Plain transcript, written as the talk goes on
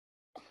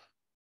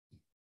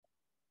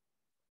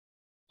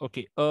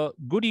Okay.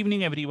 Good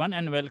evening, everyone,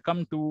 and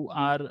welcome to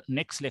our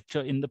next lecture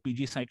in the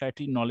PG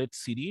Psychiatry Knowledge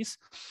Series.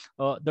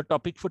 The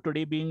topic for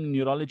today being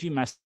Neurology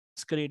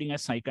Masquerading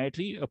as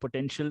Psychiatry, a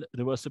Potential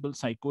Reversible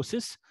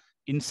Psychosis,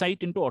 Insight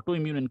into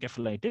Autoimmune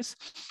Encephalitis.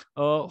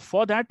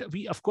 For that,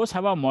 we, of course,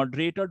 have our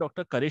moderator,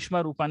 Dr.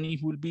 Karishma Rupani,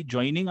 who will be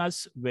joining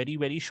us very,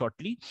 very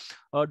shortly.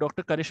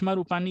 Dr. Karishma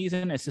Rupani is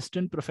an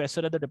assistant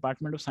professor at the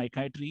Department of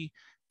Psychiatry,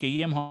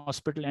 KEM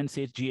Hospital and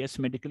Sage GS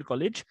Medical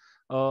College.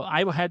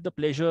 I've had the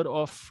pleasure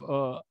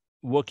of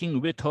working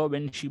with her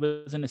when she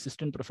was an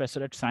assistant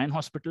professor at Sion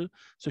Hospital.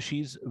 So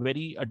she's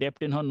very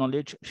adept in her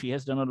knowledge. She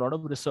has done a lot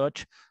of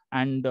research,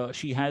 and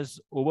she has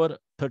over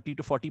 30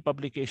 to 40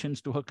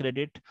 publications to her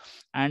credit.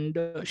 And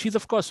she's,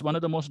 of course, one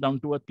of the most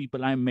down-to-earth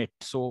people I met.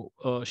 So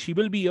she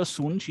will be here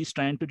soon. She's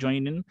trying to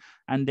join in,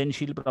 and then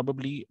she'll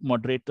probably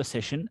moderate the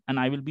session. And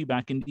I will be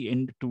back in the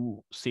end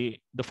to say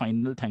the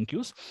final thank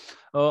yous.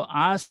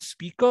 Our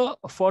speaker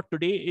for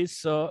today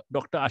is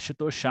Dr.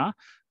 Ashutosh Shah.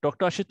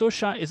 Dr. Ashutosh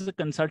Shah is a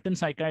consultant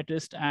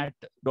psychiatrist at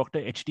Dr.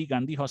 H.D.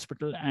 Gandhi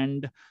Hospital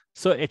and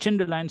Sir H.N.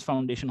 Reliance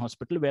Foundation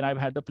Hospital, where I've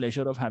had the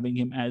pleasure of having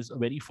him as a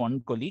very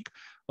fond colleague.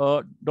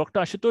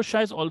 Dr. Ashutosh Shah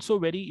is also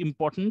very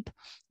important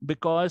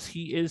because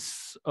he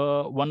is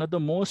one of the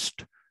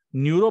most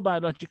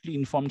neurobiologically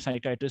informed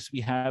psychiatrists we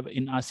have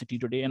in our city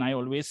today. And I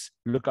always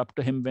look up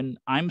to him when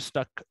I'm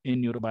stuck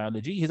in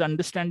neurobiology. His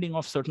understanding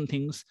of certain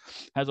things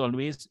has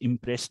always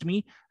impressed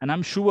me. And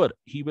I'm sure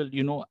he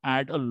will,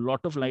 add a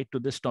lot of light to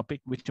this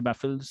topic, which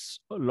baffles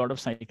a lot of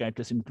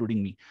psychiatrists,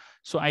 including me.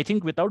 So I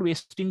think without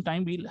wasting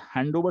time, we'll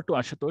hand over to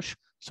Ashutosh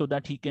so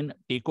that he can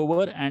take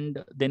over.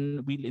 And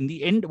then we'll, in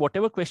the end,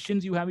 whatever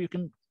questions you have, you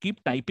can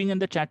keep typing in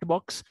the chat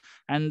box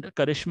and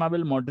Karishma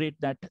will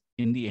moderate that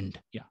in the end.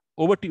 Yeah.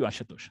 Over to you,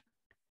 Ashutosh.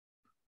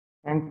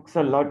 Thanks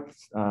a lot,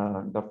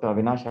 Dr.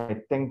 Avinash. I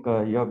think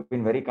you have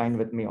been very kind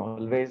with me,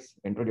 always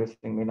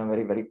introducing me in a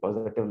very, very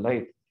positive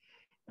light.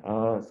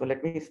 So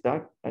let me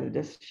start. I'll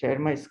just share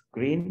my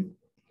screen.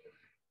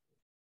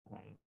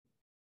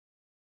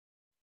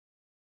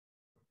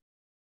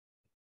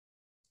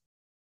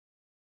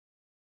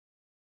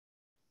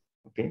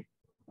 Okay.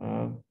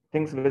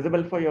 Things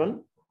visible for you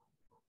all?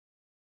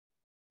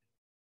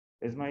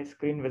 Is my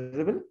screen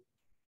visible?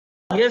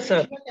 Yes,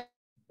 sir.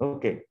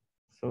 Okay.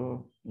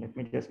 So let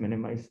me just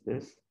minimize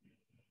this.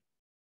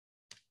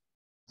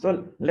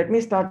 So let me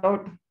start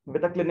out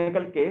with a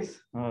clinical case.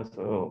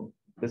 So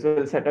this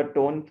will set a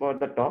tone for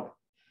the talk.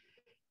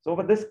 So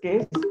for this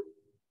case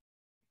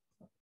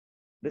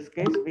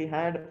we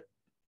had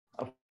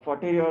a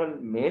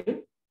 40-year-old male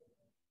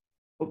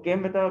who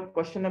came with a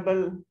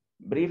questionable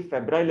brief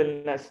febrile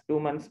illness 2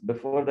 months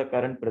before the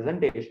current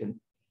presentation.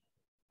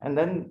 And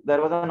then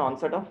there was an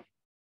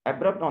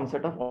abrupt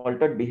onset of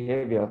altered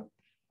behavior.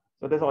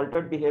 So this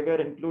altered behavior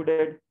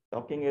included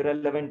talking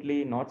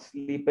irrelevantly, not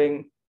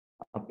sleeping,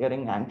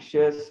 appearing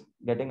anxious,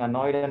 getting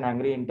annoyed and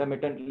angry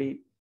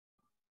intermittently,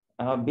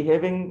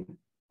 behaving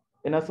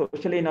in a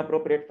socially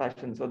inappropriate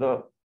fashion. So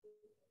the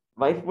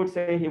wife would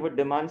say he would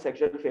demand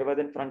sexual favors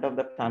in front of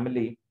the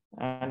family.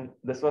 And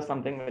this was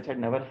something which had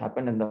never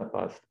happened in the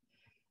past.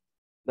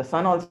 The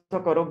son also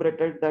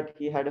corroborated that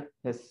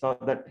saw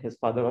that his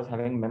father was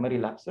having memory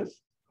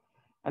lapses.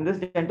 And this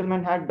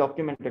gentleman had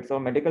documented, so a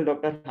medical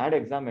doctor had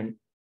examined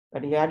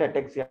that he had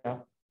ataxia,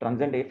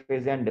 transient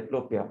aphasia, and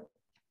diplopia.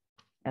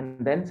 And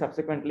then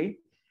subsequently,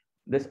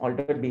 this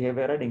altered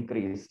behavior had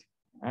increased.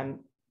 And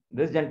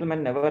this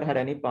gentleman never had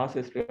any past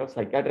history of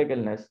psychiatric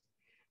illness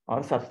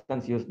or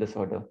substance use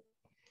disorder.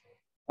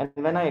 And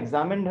when I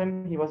examined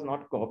him, he was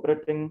not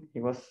cooperating,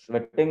 he was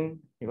sweating,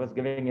 he was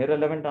giving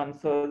irrelevant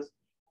answers,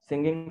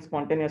 singing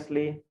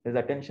spontaneously, his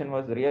attention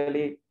was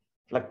really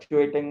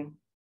fluctuating,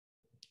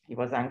 he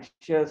was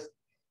anxious,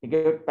 he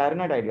gave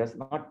paranoid ideas,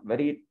 not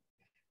very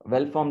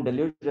well-formed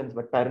delusions,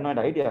 but paranoid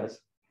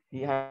ideas.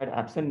 He had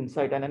absent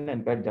insight and an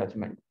impaired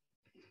judgment.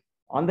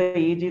 On the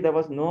EEG, there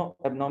was no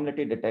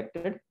abnormality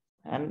detected,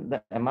 and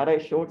the MRI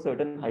showed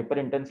certain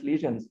hyperintense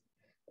lesions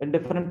in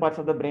different parts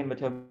of the brain, which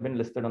have been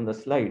listed on the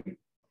slide.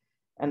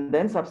 And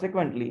then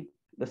subsequently,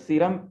 the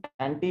serum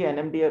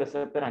anti-NMDA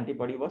receptor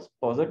antibody was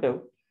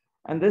positive,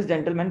 and this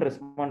gentleman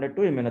responded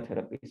to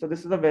immunotherapy. So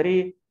this is a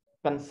very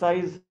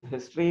concise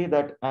history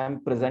that I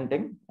am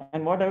presenting.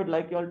 And what I would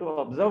like you all to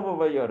observe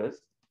over here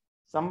is,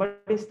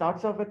 somebody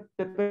starts off with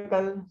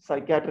typical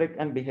psychiatric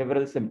and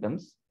behavioral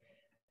symptoms,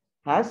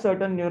 has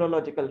certain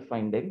neurological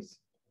findings,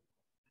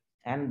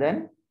 and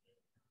then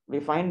we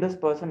find this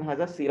person has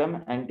a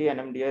serum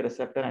anti-NMDA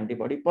receptor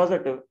antibody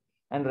positive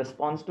and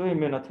responds to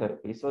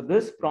immunotherapy. So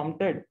this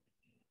prompted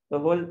the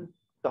whole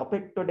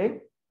topic today,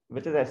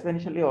 which is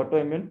essentially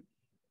autoimmune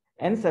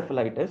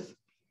encephalitis,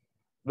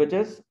 which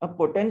is a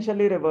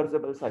potentially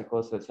reversible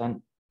psychosis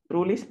and,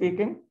 truly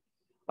speaking,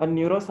 a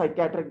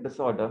neuropsychiatric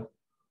disorder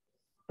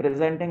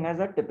presenting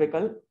as a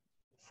typical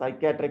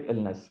psychiatric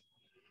illness.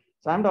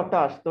 So I'm Dr.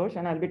 Ashutosh,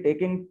 and I'll be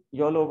taking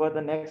you all over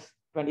the next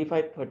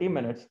 25-30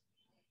 minutes,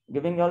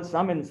 giving you all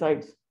some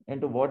insights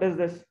into what is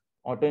this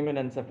autoimmune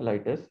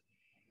encephalitis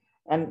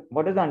and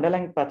what is the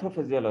underlying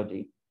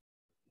pathophysiology.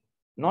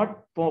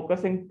 Not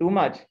focusing too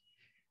much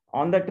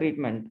on the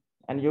treatment.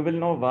 And you will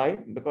know why,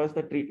 because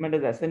the treatment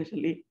is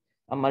essentially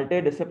a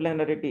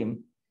multidisciplinary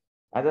team.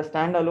 As a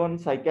standalone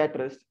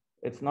psychiatrist,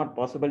 it's not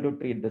possible to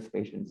treat these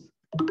patients.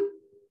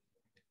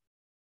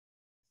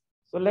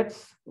 So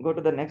let's go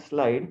to the next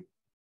slide.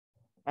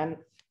 And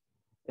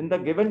in the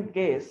given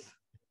case,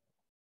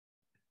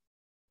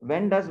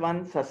 when does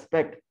one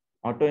suspect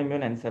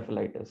autoimmune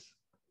encephalitis?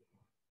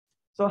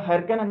 So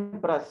Herken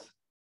and Pruss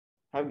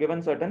have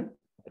given certain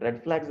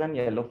red flags and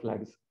yellow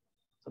flags.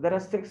 So there are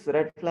 6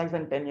 red flags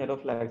and 10 yellow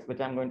flags, which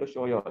I'm going to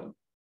show you all,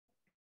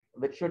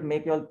 which should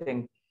make you all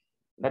think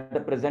that the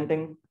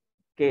presenting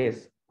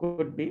case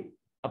could be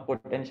a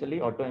potentially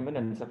autoimmune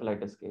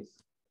encephalitis case.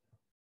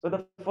 So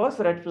the first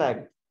red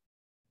flag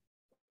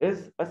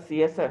is a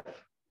CSF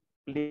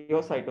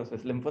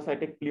pleocytosis,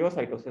 lymphocytic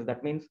pleocytosis.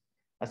 That means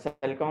a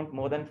cell count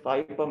more than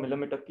 5 per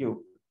millimeter cube,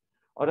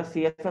 or a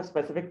CSF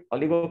specific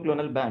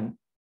oligoclonal band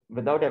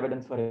without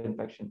evidence for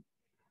infection.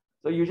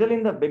 So usually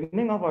in the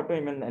beginning of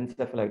autoimmune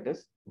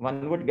encephalitis,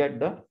 one would get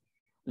the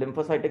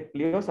lymphocytic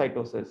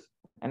pleocytosis.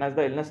 And as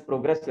the illness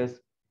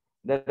progresses,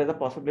 there is a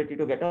possibility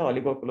to get an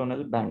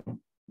oligoclonal band.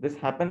 This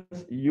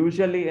happens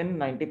usually in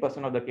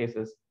 90% of the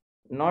cases,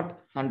 not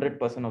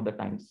 100% of the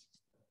times.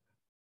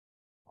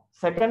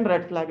 Second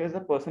red flag is a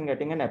person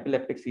getting an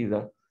epileptic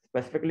seizure,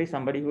 specifically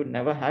somebody who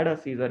never had a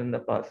seizure in the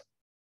past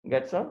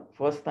gets a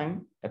first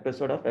time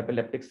episode of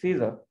epileptic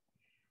seizure,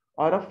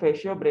 or a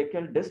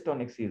fatiobrachial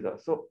dystonic seizure.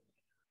 So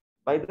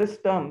by this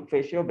term,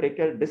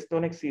 fatiobrachial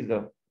dystonic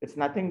seizure, it's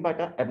nothing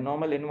but an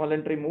abnormal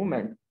involuntary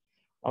movement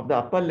of the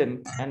upper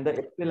limb and the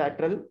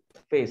ipsilateral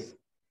face.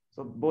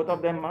 So both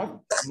of them are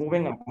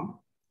moving along.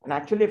 And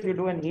actually, if you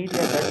do an EEG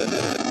at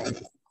that time,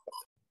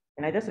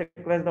 and I just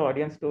request the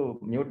audience to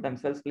mute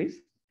themselves, please.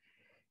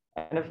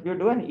 And if you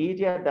do an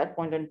EEG at that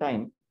point in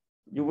time,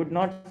 you would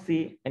not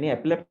see any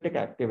epileptic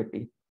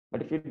activity.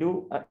 But if you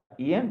do an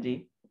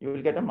EMG, you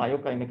will get a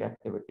myokinic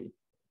activity.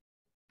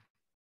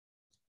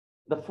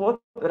 The fourth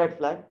red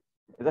flag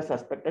is a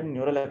suspected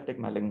neuroleptic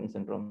malignant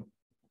syndrome.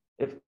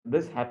 If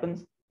this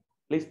happens,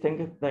 please think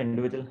if the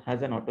individual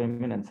has an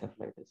autoimmune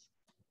encephalitis.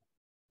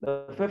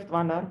 The fifth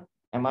one are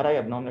MRI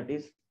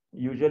abnormalities,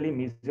 usually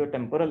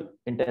mesiotemporal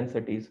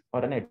intensities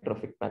or an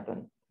atrophic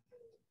pattern.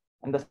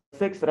 And the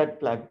sixth red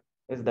flag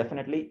is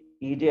definitely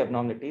EEG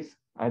abnormalities,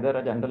 either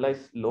a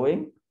generalized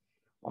slowing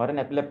or an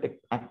epileptic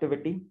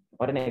activity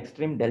or an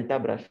extreme delta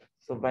brush.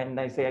 So when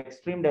I say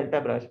extreme delta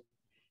brush,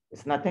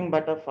 it's nothing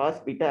but a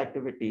fast beta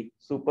activity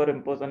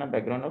superimposed on a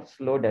background of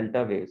slow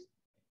delta waves.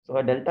 So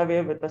a delta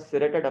wave with a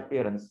serrated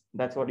appearance,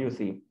 that's what you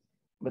see.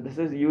 But this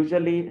is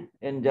usually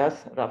in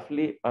just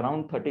roughly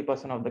around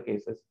 30% of the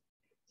cases.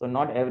 So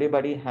not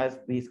everybody has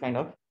these kind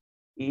of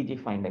EEG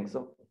findings.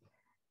 So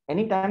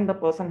anytime the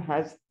person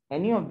has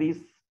any of these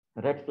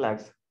red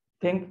flags,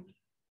 think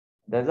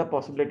there's a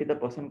possibility the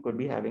person could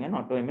be having an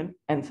autoimmune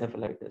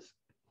encephalitis.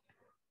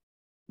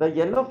 The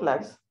yellow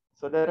flags,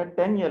 so there are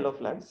 10 yellow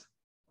flags.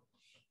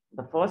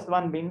 The first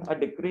one being a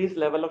decreased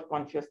level of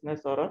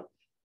consciousness or a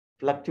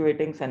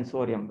fluctuating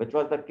sensorium, which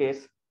was the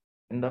case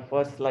in the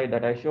first slide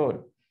that I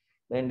showed.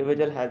 The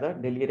individual has a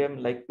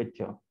delirium-like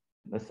picture.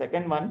 The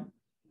second one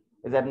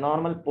is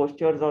abnormal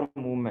postures or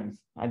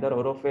movements, either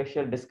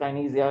orofacial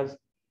dyskinesias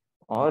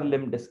or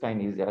limb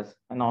dyskinesias.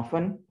 And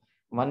often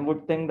one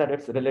would think that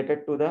it's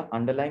related to the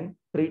underlying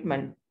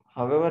treatment.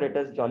 However, it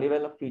is jolly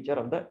well a feature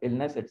of the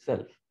illness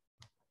itself.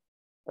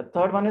 The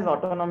third one is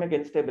autonomic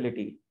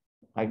instability.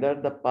 Either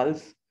the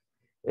pulse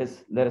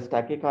is there is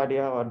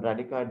tachycardia or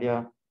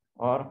bradycardia,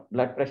 or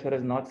blood pressure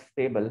is not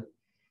stable,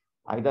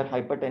 either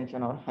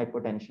hypertension or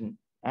hypotension,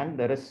 and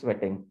there is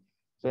sweating.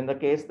 So in the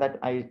case that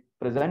I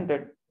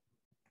presented,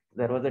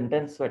 there was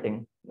intense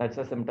sweating. That's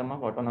a symptom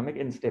of autonomic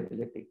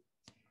instability.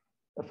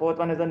 The fourth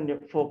one is a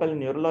focal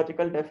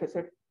neurological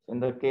deficit. In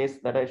the case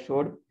that I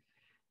showed,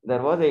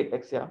 there was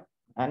ataxia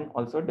and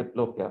also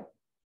diplopia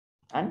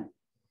and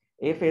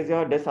aphasia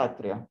or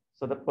dysarthria.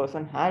 So the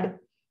person had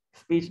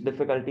speech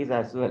difficulties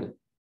as well.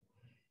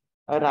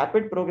 A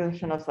rapid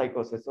progression of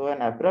psychosis, so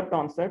an abrupt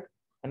onset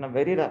and a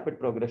very rapid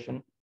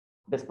progression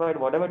despite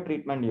whatever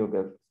treatment you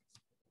give.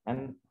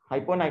 And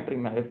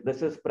hyponatremia, if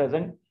this is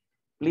present,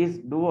 please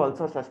do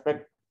also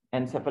suspect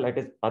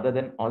encephalitis other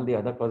than all the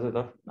other causes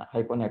of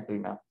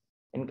hyponatremia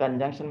in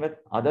conjunction with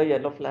other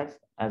yellow flags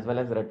as well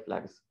as red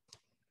flags.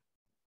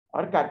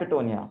 Or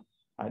catatonia,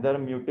 either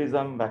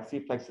mutism, waxy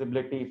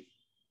flexibility,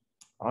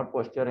 or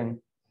posturing.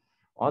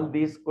 All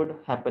these could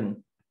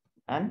happen.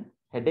 And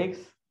headaches,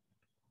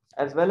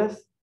 as well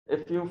as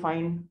if you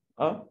find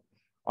a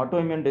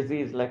autoimmune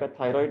disease like a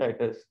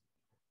thyroiditis,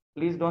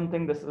 please don't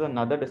think this is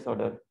another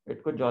disorder.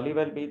 It could jolly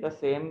well be the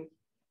same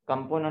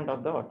component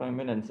of the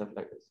autoimmune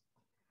encephalitis.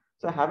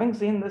 So having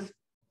seen this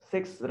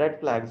 6 red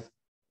flags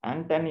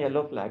and 10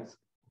 yellow flags,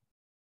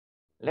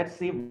 let's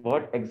see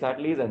what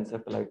exactly is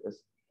encephalitis.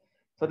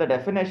 So the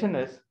definition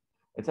is,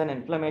 it's an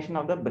inflammation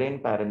of the brain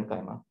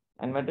parenchyma.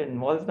 And when it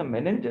involves the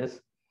meninges,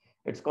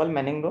 it's called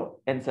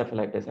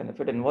meningoencephalitis. And if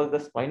it involves the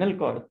spinal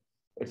cord,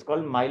 it's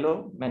called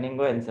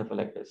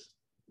myelomeningoencephalitis.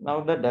 Now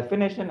the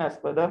definition as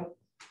per the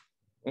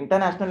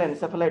International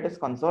Encephalitis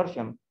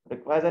Consortium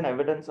requires an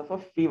evidence of a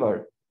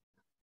fever,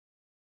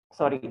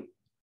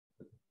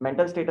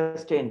 mental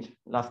status change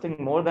lasting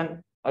more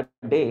than a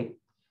day.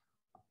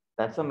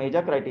 That's a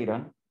major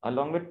criterion,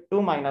 along with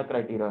two minor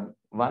criterion.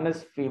 One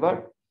is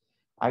fever,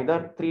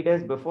 either 3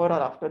 days before or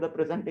after the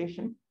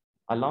presentation,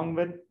 along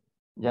with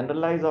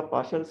generalized or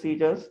partial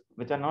seizures,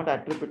 which are not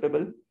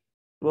attributable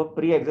to a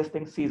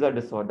pre-existing seizure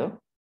disorder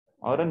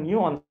or a new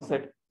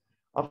onset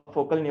of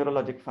focal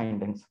neurologic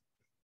findings,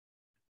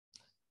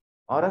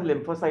 or a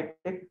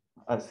lymphocytic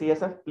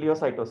CSF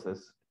pleocytosis,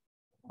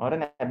 or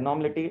an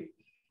abnormality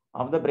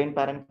of the brain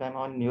parenchyma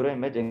on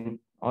neuroimaging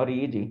or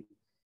EEG,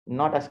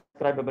 not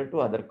ascribable to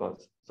other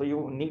cause. So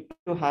you need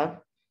to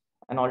have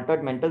an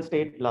altered mental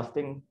state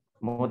lasting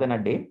more than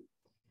a day,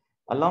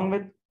 along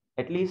with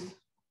at least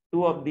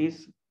two of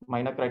these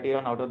minor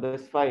criterion out of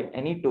this five,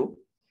 any two.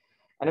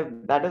 And if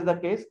that is the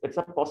case, it's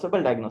a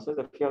possible diagnosis.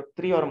 If you have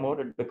three or more,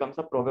 it becomes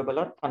a probable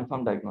or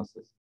confirmed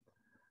diagnosis.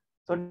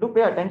 So do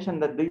pay attention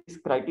that these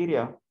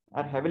criteria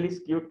are heavily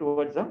skewed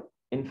towards the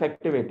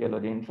infective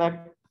etiology. In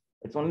fact,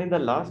 it's only in the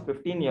last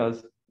 15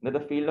 years that the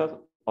field of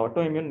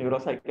autoimmune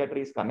neuropsychiatry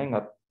is coming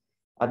up.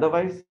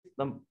 Otherwise,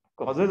 the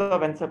causes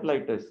of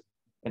encephalitis,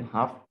 in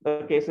half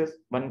the cases,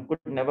 one could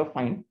never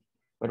find.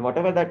 But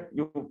whatever that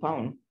you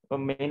found were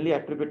mainly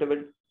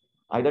attributable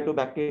either to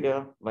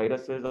bacteria,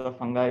 viruses, or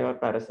fungi, or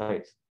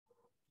parasites.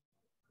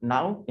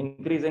 Now,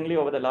 increasingly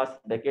over the last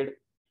decade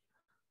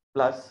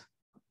plus,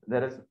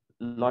 there is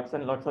lots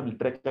and lots of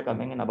literature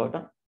coming in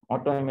about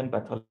autoimmune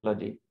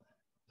pathology.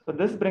 So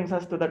this brings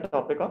us to the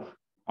topic of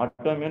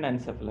autoimmune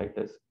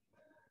encephalitis.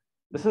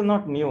 This is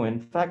not new. In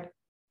fact,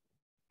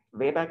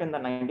 way back in the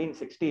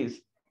 1960s,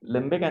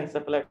 limbic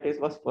encephalitis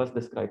was first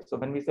described. So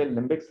when we say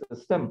limbic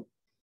system,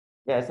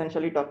 we are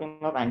essentially talking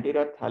of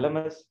anterior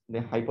thalamus, the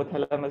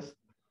hypothalamus,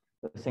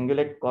 the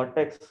cingulate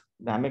cortex,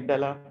 the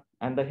amygdala,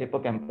 and the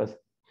hippocampus.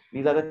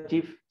 These are the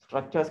chief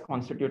structures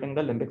constituting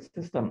the limbic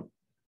system.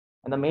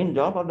 And the main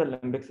job of the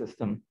limbic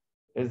system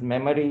is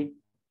memory,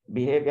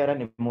 behavior,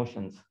 and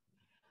emotions.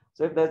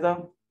 So if there's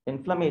an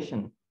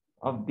inflammation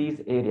of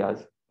these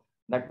areas,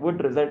 that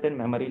would result in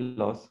memory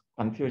loss,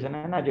 confusion,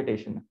 and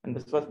agitation. And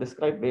this was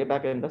described way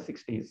back in the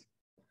 60s.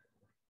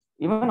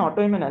 Even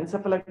autoimmune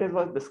encephalitis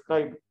was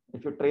described,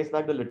 if you trace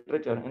back the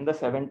literature, in the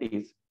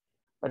 70s.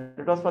 But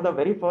it was for the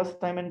very first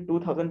time in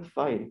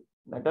 2005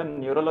 that a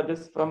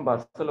neurologist from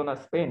Barcelona,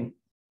 Spain,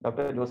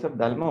 Dr. Joseph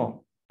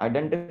Dalmau,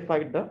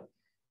 identified the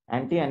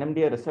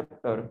anti-NMDA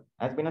receptor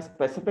as being a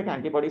specific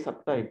antibody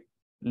subtype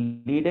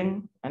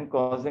leading and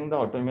causing the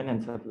autoimmune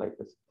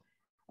encephalitis.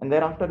 And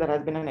thereafter, there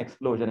has been an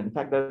explosion. In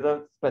fact, there's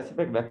a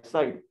specific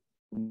website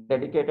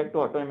dedicated to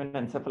autoimmune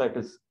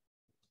encephalitis.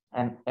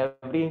 And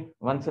every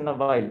once in a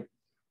while,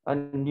 a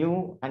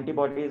new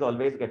antibody is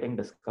always getting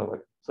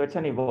discovered. So it's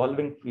an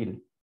evolving field.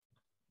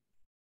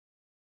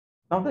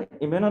 Now, the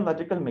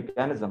immunological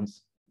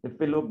mechanisms, if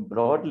we look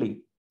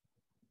broadly,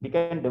 we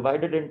can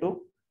divide it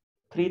into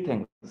three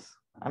things.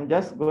 I'm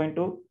just going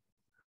to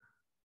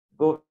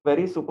go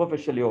very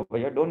superficially over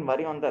here. Don't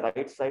worry on the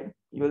right side.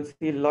 You will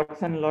see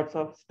lots and lots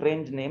of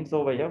strange names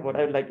over here. What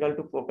I would like you all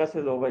to focus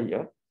is over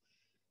here.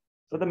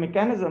 So the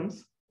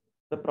mechanisms,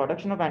 the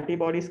production of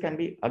antibodies can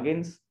be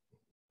against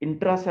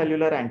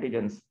intracellular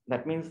antigens.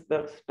 That means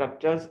the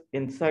structures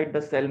inside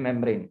the cell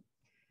membrane.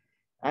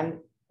 And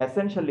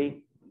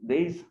essentially,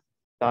 these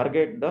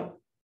target the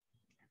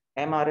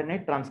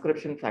mRNA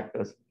transcription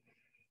factors.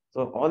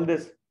 So all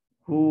this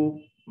WHO,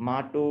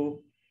 MA2,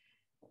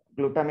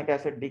 glutamic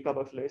acid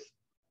decarboxylase.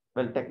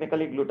 Well,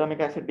 technically, glutamic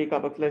acid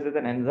decarboxylase is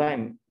an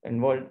enzyme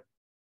involved,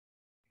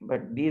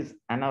 but these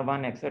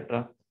ANA1,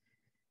 etc.,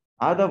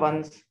 are the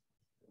ones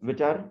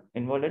which are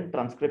involved in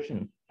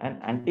transcription.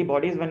 And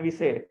antibodies, when we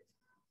say,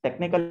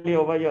 technically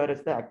over here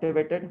is the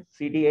activated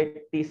CD8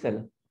 T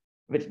cell,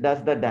 which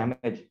does the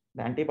damage.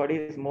 The antibody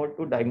is more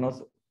to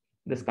diagnose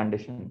this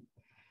condition.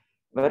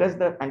 Whereas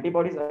the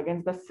antibodies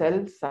against the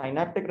cell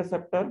synaptic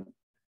receptor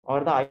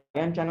or the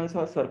ion channels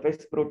or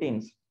surface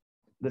proteins,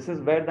 this is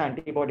where the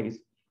antibodies,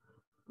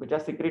 which are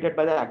secreted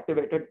by the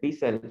activated T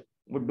cell,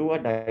 would do a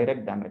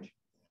direct damage.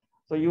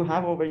 So you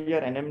have over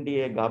here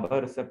NMDA,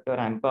 GABA receptor,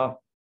 AMPA,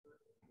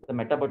 the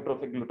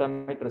metabotrophic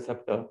glutamate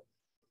receptor,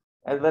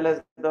 as well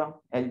as the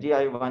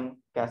LGI1,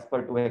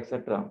 Caspar2,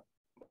 etc.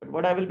 But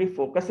what I will be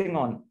focusing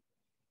on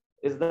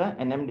is the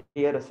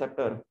NMDA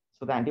receptor.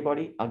 So the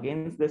antibody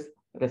against this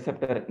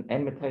receptor,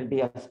 N-methyl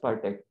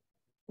D-aspartate.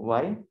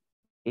 Why?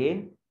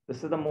 A,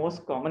 this is the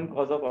most common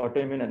cause of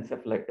autoimmune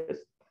encephalitis.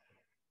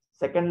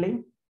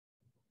 Secondly,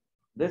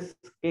 this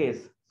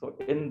case, so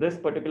in this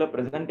particular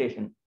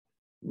presentation,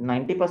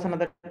 90% of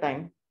the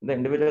time, the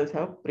individuals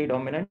have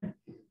predominant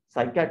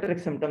psychiatric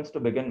symptoms to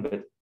begin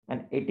with.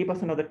 And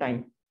 80% of the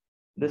time,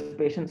 these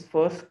patients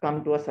first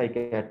come to a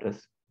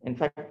psychiatrist. In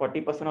fact,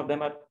 40% of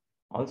them are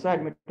also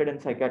admitted in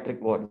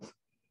psychiatric wards.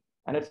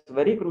 And it's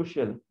very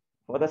crucial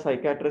for the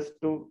psychiatrist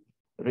to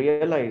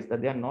realize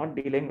that they are not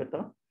dealing with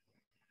a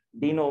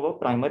de novo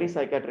primary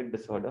psychiatric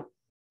disorder.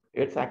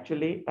 It's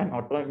actually an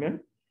autoimmune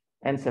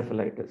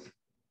encephalitis.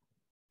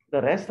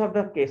 the rest of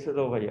the cases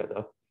over here,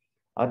 the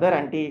other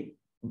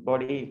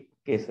antibody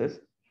cases,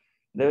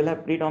 they will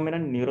have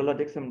predominant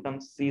neurologic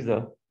symptoms,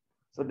 seizure.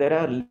 So they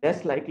are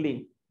less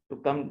likely to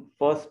come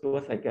first to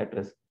a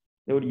psychiatrist.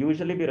 They would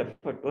usually be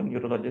referred to a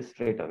neurologist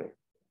straight away.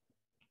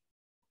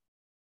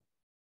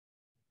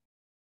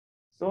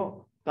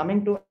 So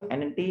coming to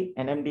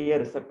NMDA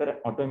receptor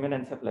autoimmune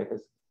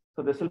encephalitis.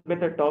 So this will be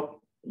the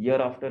top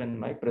year after in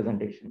my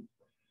presentation.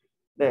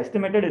 The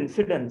estimated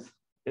incidence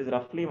is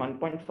roughly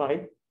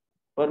 1.5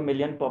 per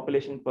million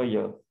population per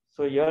year.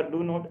 So here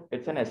do note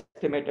it's an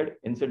estimated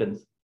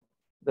incidence.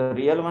 The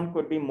real one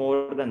could be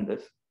more than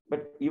this.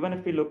 But even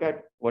if we look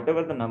at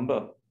whatever the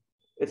number,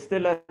 it's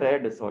still a rare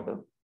disorder.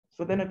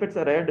 So then if it's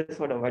a rare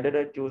disorder, why did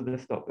I choose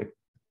this topic?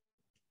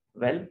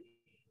 Well,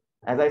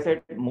 as I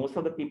said, most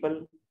of the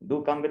people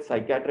do come with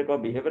psychiatric or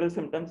behavioral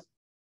symptoms.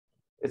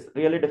 It's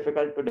really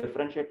difficult to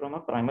differentiate from a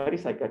primary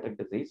psychiatric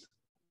disease.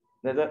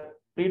 There's a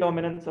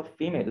predominance of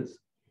females,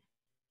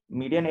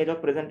 median age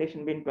of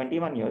presentation being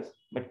 21 years,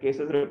 but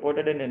cases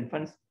reported in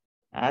infants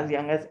as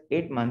young as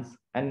 8 months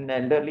and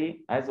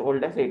elderly as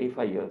old as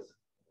 85 years.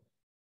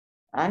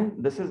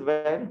 And this is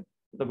where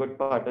the good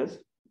part is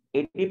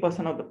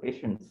 80% of the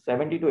patients,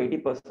 70 to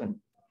 80%,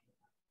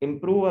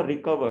 improve or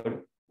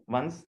recovered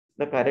once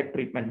the correct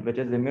treatment, which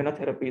is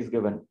immunotherapy, is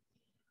given,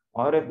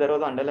 or if there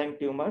was underlying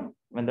tumor,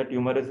 when the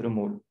tumor is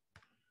removed.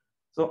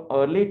 So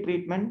early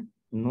treatment,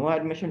 no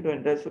admission to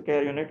intensive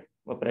care unit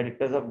were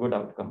predictors of good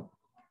outcome.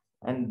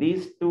 And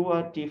these two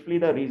are chiefly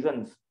the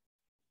reasons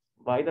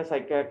why the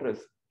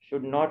psychiatrist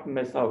should not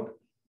miss out,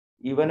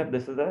 even if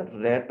this is a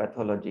rare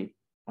pathology.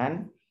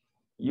 And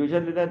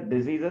usually the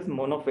disease is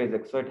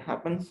monophasic, so it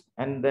happens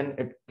and then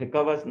it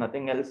recovers,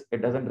 nothing else,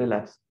 it doesn't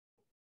relapse.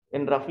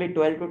 In roughly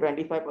 12 to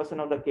 25%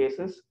 of the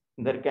cases,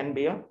 there can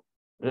be a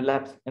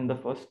relapse in the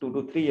first 2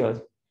 to 3 years,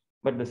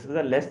 but this is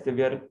a less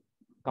severe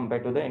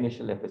compared to the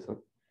initial episode.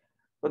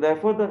 So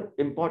therefore, the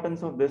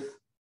importance of this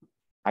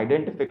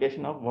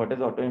identification of what is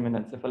autoimmune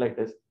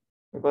encephalitis,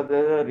 because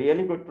there is a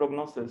really good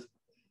prognosis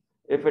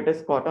if it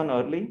is caught on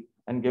early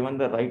and given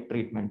the right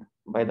treatment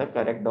by the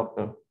correct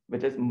doctor,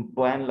 which is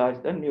by and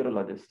large the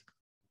neurologist.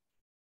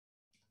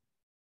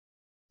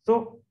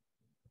 So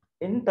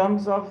in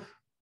terms of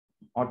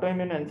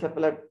autoimmune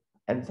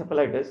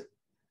encephalitis,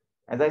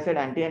 as I said,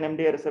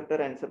 anti-NMDA receptor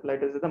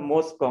encephalitis is the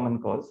most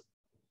common cause.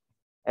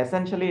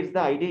 Essentially, it's the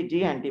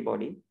IgG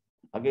antibody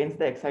against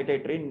the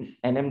excitatory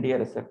NMDA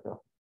receptor.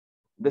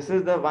 This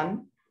is the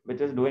one which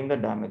is doing the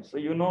damage. So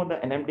you know the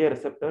NMDA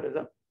receptor is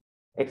a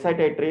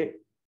excitatory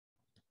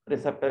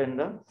receptor in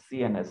the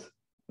CNS.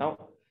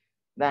 Now,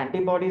 the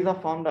antibodies are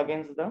formed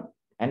against the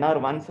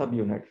NR1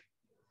 subunit.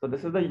 So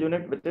this is the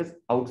unit which is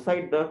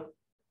outside the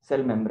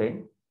cell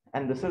membrane,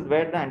 and this is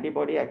where the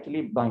antibody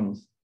actually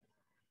binds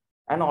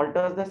and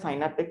alters the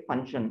synaptic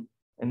function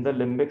in the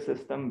limbic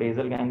system,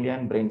 basal ganglia,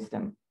 and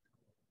brainstem.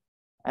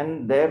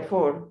 And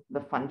therefore, the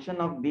function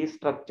of these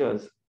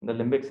structures, the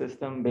limbic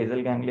system,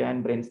 basal ganglia,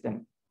 and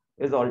brainstem,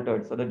 is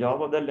altered. So the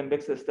job of the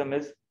limbic system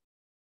is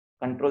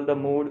control the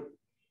mood,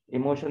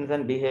 emotions,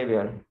 and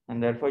behavior.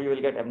 And therefore, you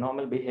will get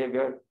abnormal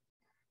behavior,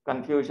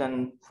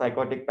 confusion,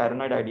 psychotic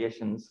paranoid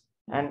ideations.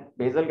 And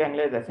basal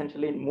ganglia is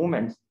essentially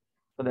movements.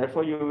 So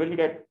therefore, you will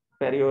get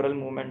perioral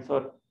movements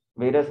or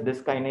various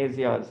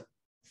dyskinesias,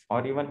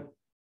 or even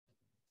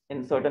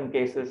in certain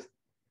cases,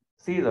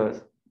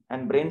 seizures.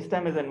 And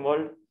brainstem is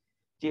involved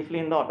chiefly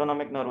in the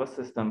autonomic nervous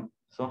system.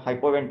 So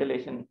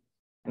hypoventilation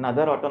and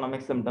other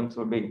autonomic symptoms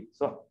would be.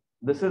 So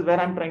this is where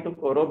I'm trying to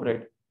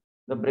corroborate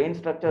the brain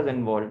structures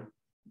involved,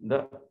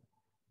 the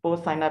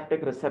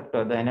postsynaptic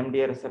receptor, the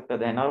NMDA receptor,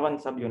 the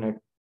NR1 subunit,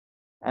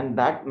 and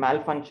that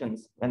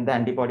malfunctions when the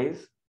antibody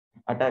is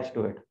attached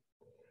to it.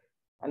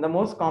 And the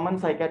most common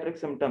psychiatric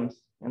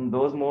symptoms in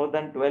those more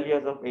than 12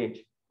 years of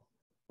age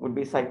would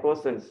be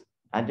psychosis,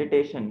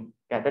 agitation,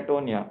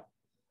 catatonia,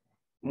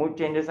 mood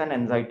changes, and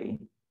anxiety.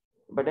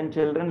 But in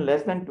children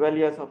less than 12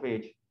 years of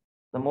age,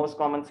 the most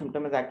common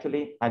symptom is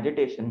actually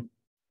agitation,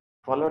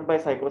 followed by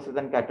psychosis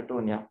and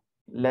catatonia,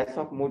 less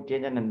of mood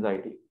change and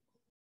anxiety.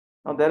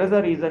 Now, there is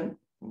a reason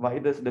why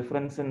this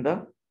difference in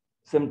the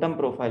symptom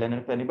profile, and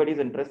if anybody is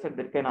interested,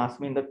 they can ask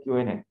me in the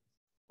Q&A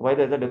why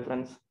there's a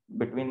difference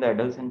between the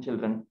adults and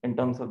children in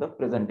terms of the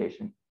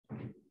presentation.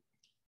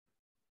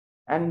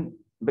 And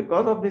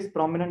because of these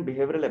prominent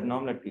behavioral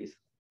abnormalities,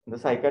 the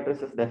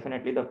psychiatrist is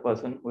definitely the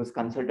person who is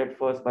consulted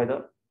first by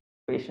the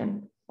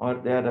patient, or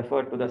they are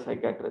referred to the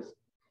psychiatrist.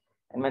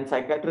 And when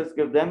psychiatrists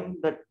give them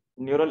the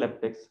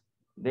neuroleptics,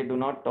 they do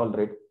not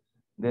tolerate.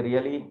 They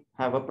really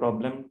have a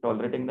problem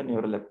tolerating the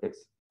neuroleptics.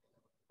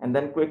 And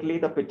then quickly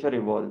the picture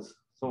evolves.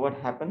 So what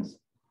happens?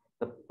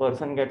 The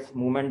person gets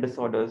movement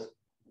disorders,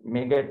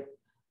 may get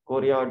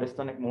chorea or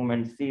dystonic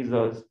movements,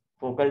 seizures,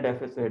 focal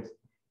deficits,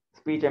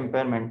 speech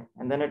impairment,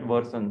 and then it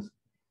worsens.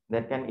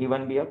 There can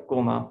even be a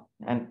coma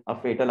and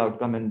a fatal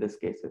outcome in these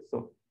cases.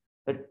 So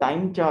the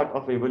time chart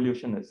of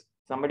evolution is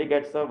somebody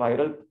gets a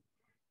viral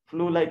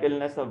flu-like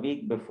illness a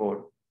week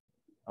before.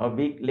 A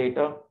week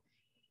later,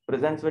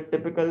 presents with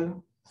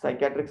typical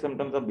psychiatric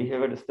symptoms of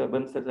behavior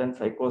disturbances and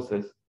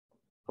psychosis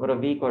for a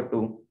week or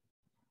two.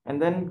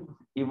 and then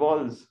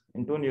evolves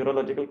into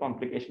neurological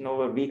complication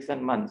over weeks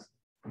and months.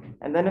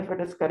 And then if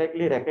it is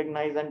correctly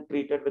recognized and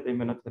treated with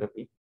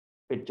immunotherapy,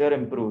 picture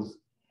improves.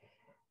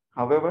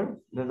 However,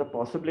 there's a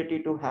possibility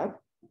to have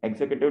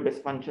executive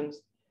dysfunctions,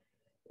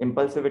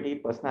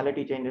 impulsivity,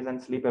 personality changes,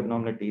 and sleep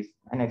abnormalities,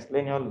 and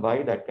explain you all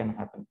why that can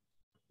happen.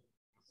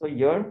 So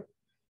here,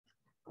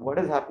 what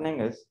is happening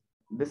is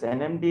this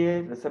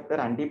NMDA receptor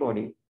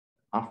antibody,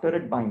 after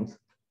it binds,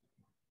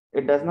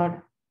 it does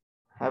not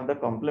have the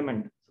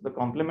complement. So the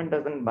complement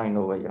doesn't bind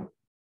over here.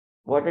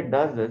 What it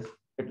does is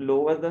it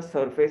lowers the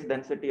surface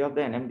density of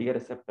the NMDA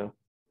receptor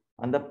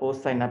on the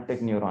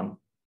postsynaptic neuron.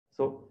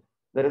 So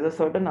there is a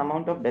certain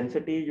amount of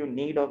density you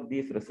need of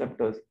these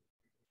receptors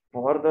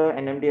for the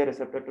NMDA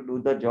receptor to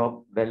do the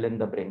job well in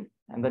the brain.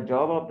 And the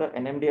job of the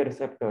NMDA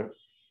receptor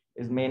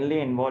is mainly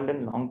involved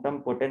in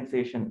long-term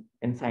potentiation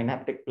in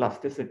synaptic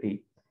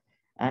plasticity.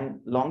 And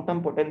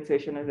long-term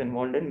potentiation is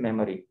involved in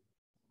memory.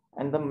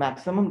 And the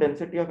maximum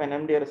density of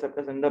NMDA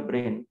receptors in the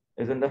brain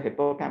is in the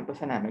hippocampus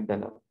and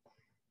amygdala.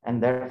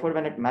 And therefore,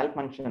 when it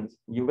malfunctions,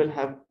 you will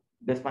have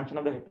dysfunction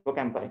of the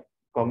hippocampi,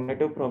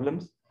 cognitive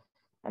problems,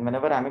 and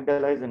whenever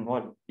amygdala is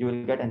involved, you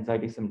will get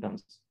anxiety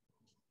symptoms.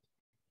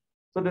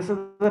 So this is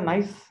a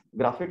nice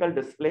graphical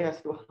display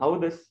as to how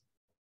this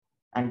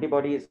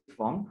antibody is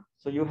formed.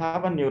 So you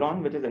have a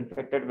neuron which is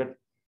infected with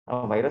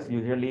a virus,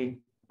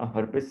 usually a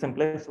herpes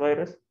simplex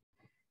virus,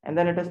 and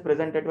then it is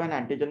presented to an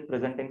antigen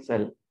presenting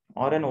cell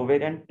or an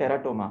ovarian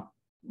teratoma,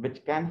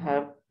 which can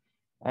have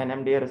an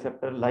NMDA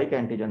receptor like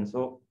antigen.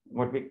 So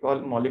what we call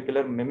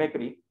molecular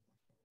mimicry.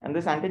 And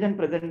this antigen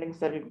presenting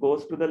cell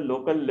goes to the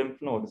local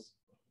lymph nodes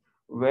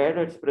where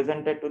it's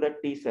presented to the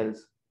T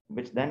cells,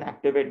 which then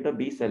activate the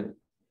B cell.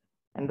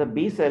 And the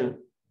B cell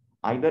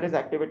either is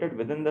activated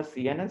within the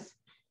CNS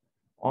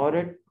or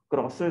it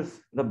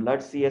crosses the blood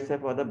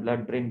CSF or the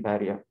blood-brain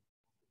barrier.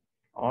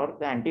 Or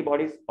the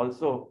antibodies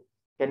also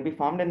can be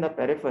formed in the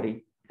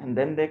periphery and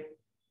then they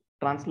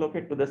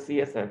translocate to the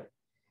CSF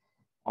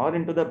or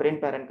into the brain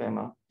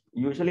parenchyma.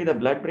 Usually the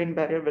blood-brain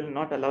barrier will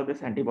not allow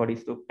these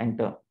antibodies to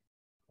enter,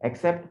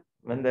 except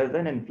when there's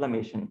an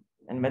inflammation.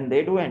 And when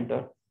they do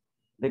enter,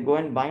 they go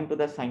and bind to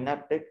the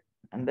synaptic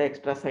and the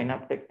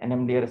extrasynaptic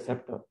NMDA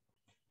receptor.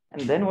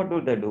 And then what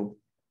do?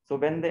 So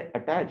when they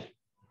attach,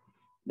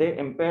 they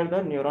impair the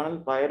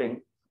neuronal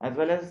firing as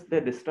well as they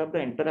disturb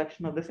the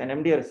interaction of this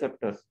NMDA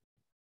receptors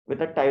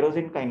with a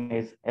tyrosine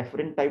kinase,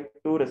 epherin type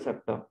 2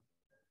 receptor.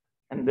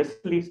 And this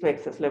leads to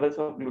excess levels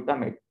of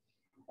glutamate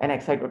and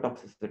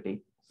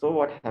excitotoxicity. So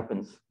what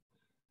happens?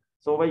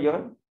 So over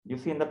here, you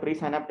see in the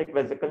presynaptic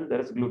vesicle, there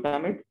is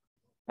glutamate,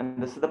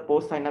 and this is the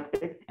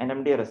postsynaptic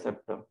NMDA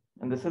receptor.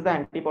 And this is the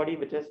antibody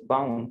which is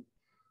bound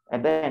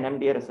at the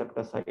NMDA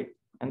receptor site.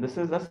 And this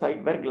is the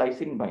site where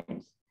glycine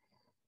binds.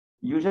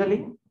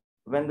 Usually,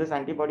 when this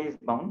antibody is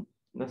bound,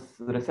 this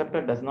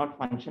receptor does not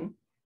function.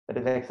 There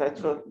is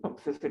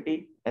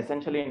excitotoxicity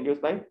essentially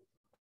induced by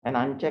an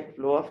unchecked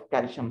flow of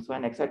calcium. So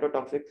an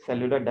excitotoxic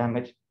cellular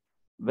damage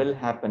will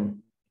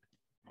happen.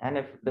 And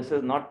if this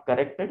is not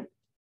corrected,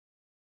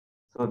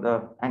 so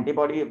the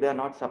antibody, if they are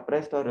not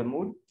suppressed or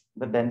removed,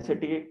 the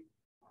density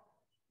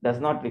does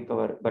not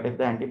recover. But if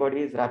the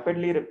antibody is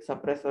rapidly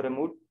suppressed or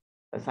removed,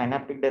 the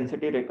synaptic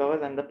density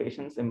recovers and the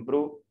patients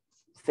improve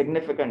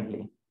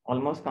significantly,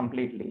 almost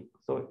completely.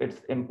 So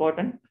it's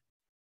important.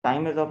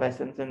 Time is of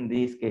essence in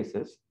these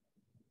cases.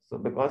 So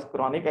because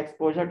chronic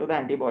exposure to the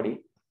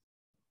antibody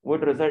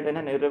would result in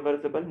an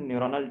irreversible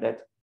neuronal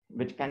death,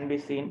 which can be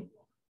seen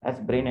as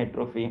brain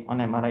atrophy on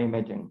MRI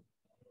imaging.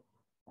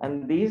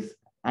 And these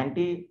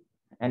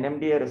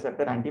anti-NMDA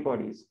receptor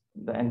antibodies,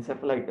 the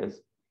encephalitis,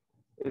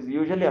 is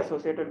usually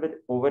associated with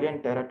ovarian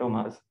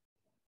teratomas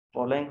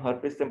following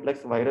herpes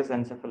simplex virus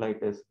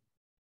encephalitis.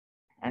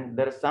 And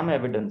there is some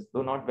evidence,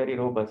 though not very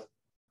robust,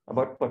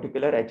 about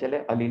particular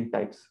HLA allele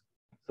types.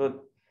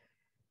 So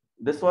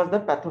this was the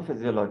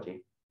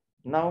pathophysiology.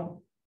 Now,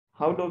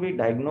 how do we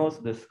diagnose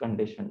this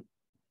condition?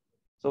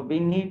 So we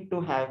need to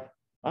have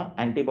an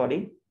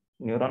antibody,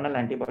 neuronal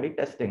antibody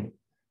testing,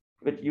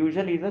 which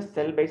usually is a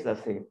cell-based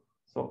assay.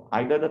 So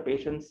either the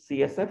patient's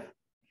CSF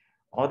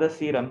or the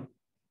serum,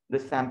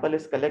 this sample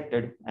is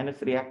collected and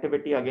its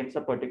reactivity against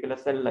a particular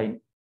cell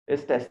line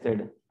is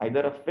tested,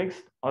 either a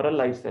fixed or a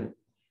live cell.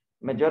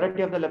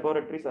 Majority of the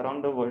laboratories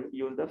around the world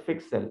use the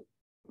fixed cell.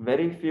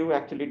 Very few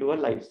actually do a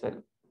live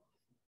cell.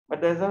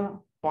 But there's a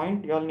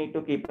point you all need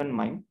to keep in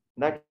mind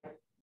that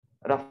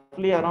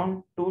roughly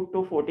around 2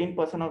 to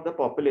 14% of the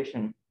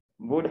population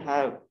would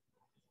have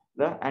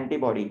the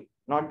antibody,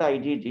 not the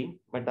IgG,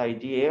 but the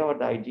IgA or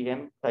the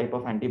IgM type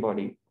of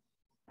antibody.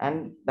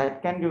 And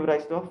that can give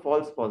rise to a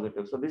false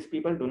positive. So these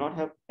people do not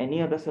have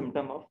any other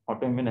symptom of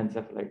autoimmune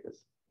encephalitis.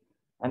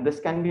 And this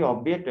can be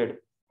obviated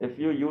if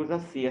you use a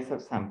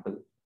CSF sample.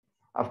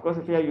 Of course,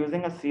 if you are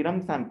using a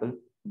serum sample,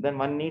 then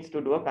one needs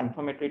to do a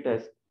confirmatory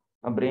test,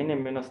 a brain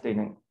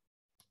immunostaining.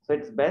 So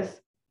it's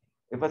best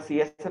if a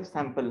CSF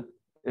sample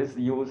is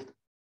used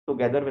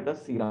together with a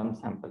serum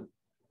sample.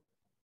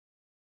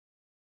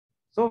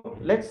 So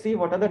let's see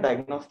what are the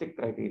diagnostic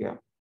criteria.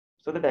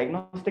 So the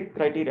diagnostic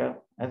criteria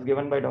as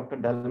given by Dr.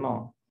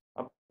 Dalmau,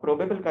 a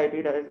probable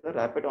criteria is the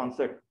rapid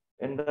onset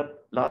in the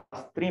last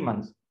 3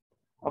 months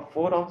of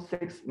 4 of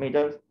 6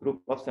 major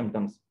group of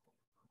symptoms,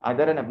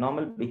 either an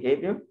abnormal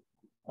behavior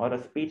or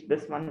a speech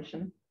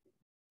dysfunction,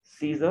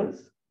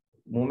 seizures,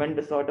 movement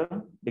disorder,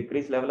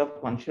 decreased level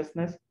of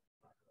consciousness,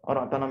 or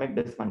autonomic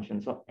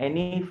dysfunction. So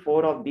any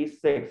 4 of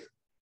these 6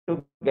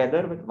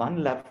 together with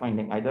one lab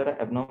finding, either an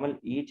abnormal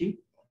EEG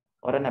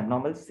or an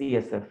abnormal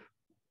CSF,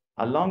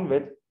 along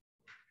with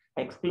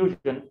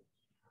exclusion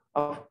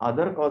of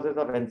other causes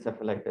of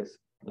encephalitis,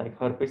 like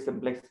herpes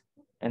simplex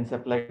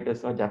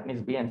encephalitis or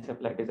Japanese B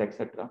encephalitis,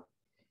 etc.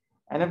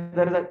 And if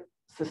there is a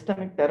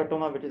systemic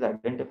teratoma which is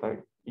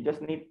identified, you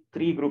just need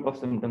 3 group of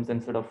symptoms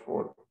instead of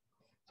 4.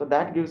 So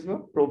that gives you a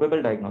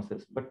probable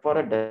diagnosis. But for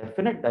a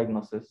definite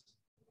diagnosis,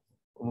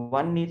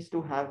 one needs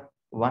to have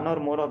one or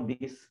more of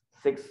these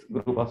 6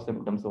 group of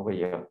symptoms over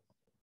here,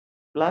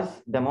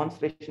 plus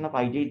demonstration of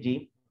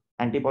IgG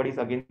antibodies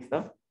against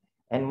the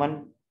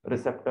N1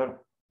 receptor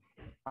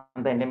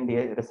and the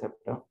NMDA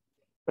receptor,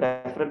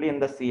 preferably in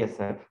the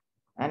CSF,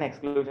 and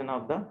exclusion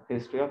of the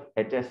history of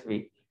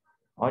HSV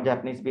or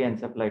Japanese B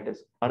encephalitis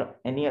or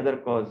any other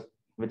cause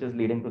which is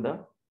leading to the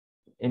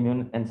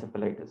immune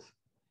encephalitis.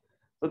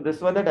 So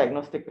this were the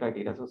diagnostic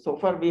criteria. So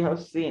far we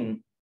have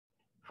seen,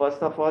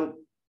 first of all,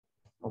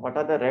 what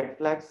are the red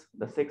flags,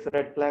 the 6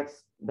 red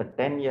flags, the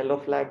 10 yellow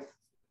flags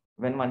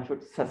when one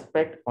should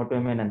suspect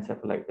autoimmune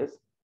encephalitis.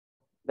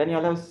 Then you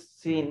all have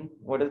seen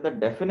what is the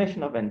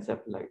definition of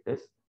encephalitis,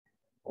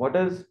 what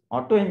is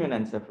autoimmune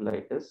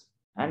encephalitis,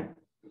 and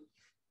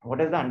what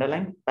is the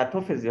underlying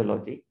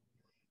pathophysiology,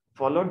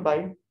 followed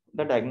by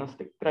the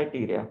diagnostic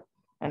criteria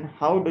and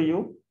how do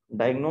you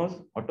diagnose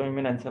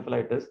autoimmune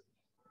encephalitis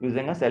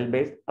using a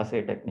cell-based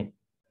assay technique.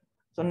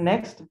 So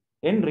next,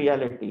 in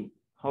reality,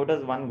 how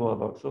does one go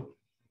about? So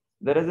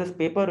there is this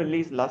paper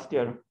released last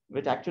year,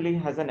 which actually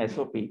has an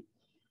SOP,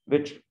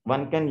 which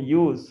one can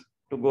use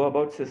to go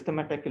about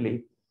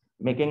systematically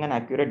making an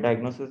accurate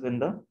diagnosis in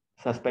the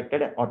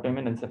suspected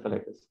autoimmune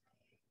encephalitis.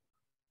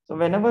 So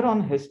whenever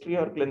on history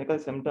or clinical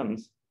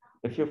symptoms,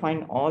 if you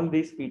find all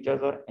these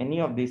features or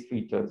any of these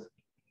features,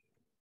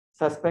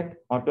 suspect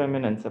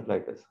autoimmune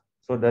encephalitis.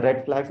 So the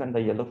red flags and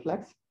the yellow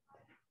flags.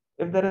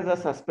 If there is a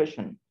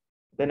suspicion,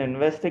 then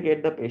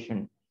investigate the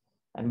patient.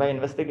 And by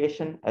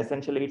investigation,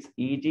 essentially it's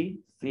EEG,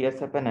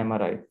 CSF, and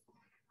MRI.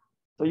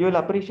 So you will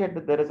appreciate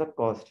that there is a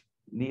cost.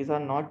 These are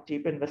not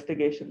cheap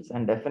investigations,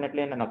 and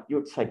definitely in an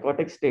acute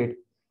psychotic state,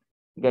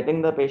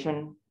 getting the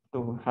patient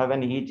to have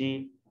an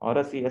EEG or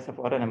a CSF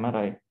or an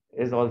MRI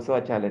is also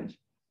a challenge.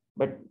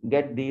 But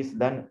get these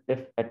done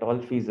if at all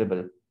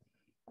feasible.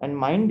 And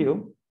mind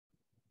you,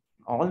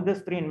 all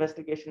these 3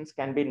 investigations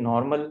can be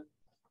normal,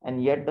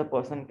 and yet the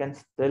person can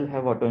still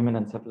have autoimmune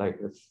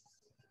encephalitis.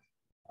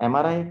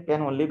 MRI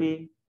can only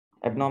be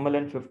abnormal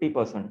in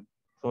 50%.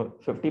 So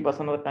 50%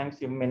 of the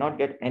times you may not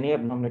get any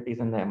abnormalities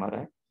in the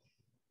MRI.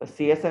 The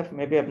CSF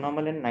may be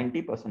abnormal in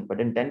 90%, but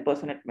in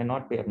 10% it may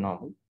not be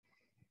abnormal.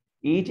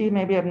 EEG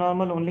may be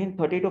abnormal only in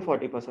 30 to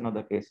 40% of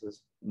the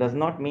cases. Does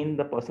not mean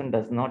the person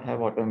does not have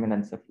autoimmune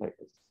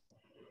encephalitis.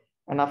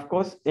 And of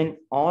course, in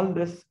all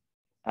this,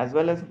 as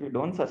well as if you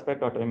don't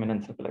suspect autoimmune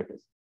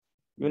encephalitis,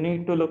 you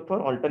need to look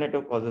for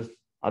alternative causes,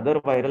 other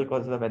viral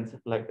causes of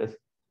encephalitis,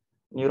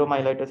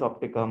 neuromyelitis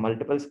optica,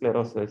 multiple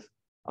sclerosis,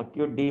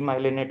 acute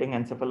demyelinating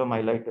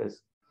encephalomyelitis,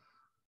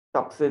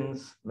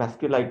 toxins,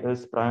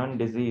 vasculitis, prion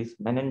disease,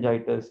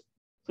 meningitis.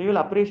 So you'll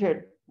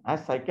appreciate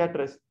as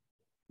psychiatrists,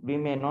 we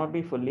may not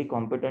be fully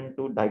competent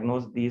to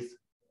diagnose these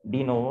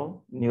de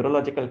novo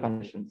neurological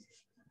conditions.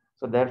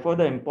 So therefore,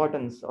 the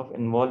importance of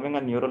involving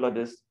a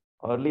neurologist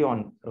early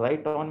on,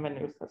 right on when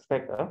you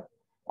suspect a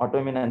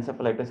autoimmune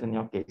encephalitis in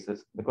your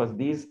cases, because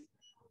these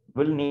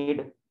will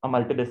need a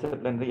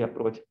multidisciplinary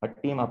approach, a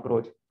team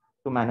approach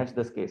to manage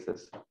these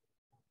cases.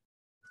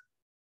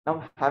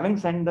 Now, having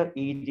sent the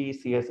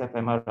EEG, CSF,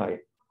 MRI,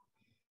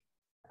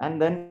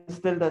 and then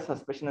still the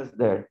suspicion is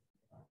there,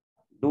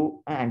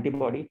 do an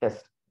antibody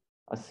test,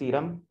 a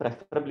serum,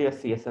 preferably a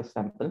CSF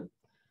sample.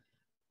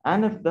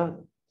 And if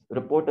the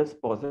report is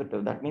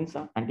positive, that means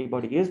an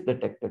antibody is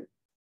detected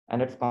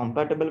and it's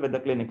compatible with the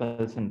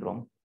clinical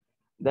syndrome.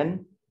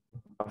 Then,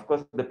 of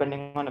course,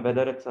 depending on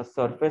whether it's a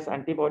surface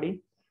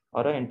antibody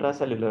or an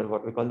intracellular,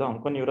 what we call the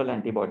onconeural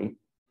antibody,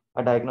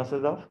 a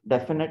diagnosis of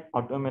definite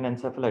autoimmune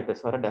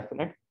encephalitis or a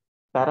definite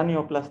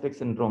paraneoplastic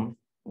syndrome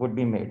would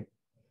be made.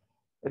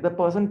 If the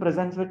person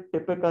presents with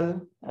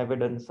typical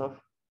evidence of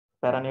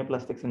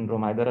paraneoplastic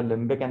syndrome, either a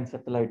limbic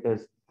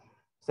encephalitis,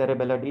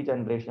 cerebellar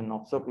degeneration,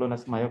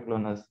 opsoclonus,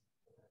 myoclonus,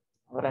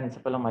 or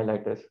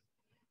encephalomyelitis,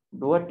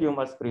 do a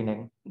tumor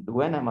screening,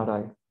 do an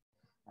MRI,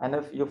 and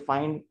if you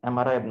find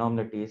MRI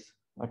abnormalities,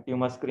 a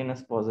tumor screen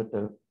is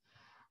positive,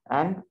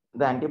 and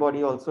the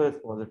antibody also is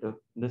positive,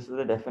 this is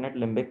a definite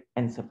limbic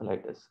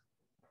encephalitis.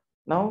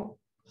 Now,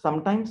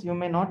 sometimes you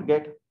may not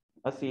get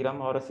a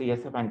serum or a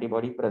CSF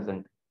antibody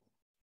present,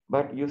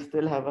 but you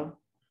still have an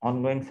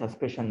ongoing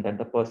suspicion that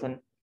the person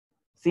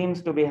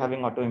seems to be having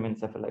autoimmune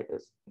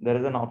encephalitis. There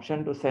is an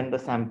option to send the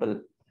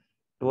sample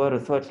to a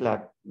research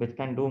lab, which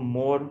can do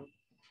more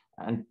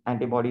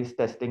antibodies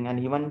testing and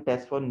even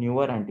test for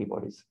newer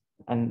antibodies.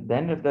 And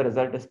then if the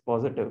result is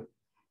positive,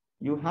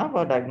 you have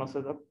a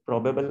diagnosis of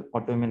probable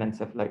autoimmune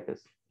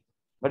encephalitis.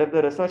 But if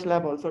the research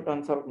lab also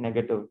turns out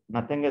negative,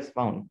 nothing is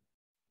found,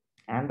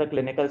 and the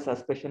clinical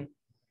suspicion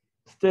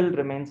still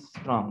remains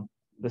strong,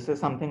 this is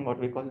something what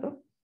we call the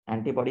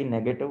antibody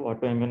negative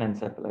autoimmune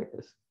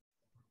encephalitis.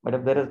 But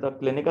if there is the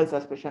clinical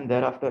suspicion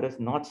thereafter is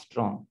not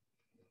strong,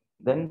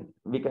 then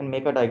we can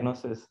make a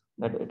diagnosis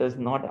that it is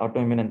not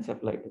autoimmune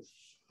encephalitis.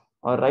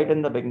 Or right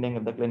in the beginning,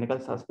 if the clinical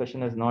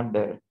suspicion is not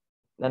there,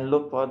 then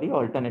look for the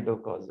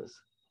alternative causes.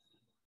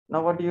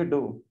 Now, what do you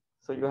do?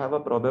 So you have a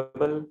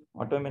probable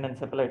autoimmune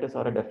encephalitis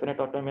or a definite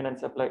autoimmune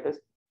encephalitis,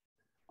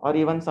 or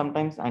even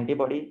sometimes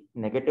antibody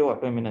negative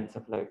autoimmune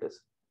encephalitis.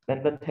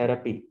 Then the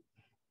therapy.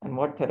 And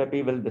what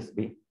therapy will this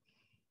be?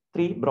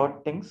 Three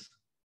broad things: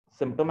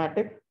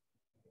 symptomatic,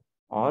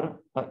 or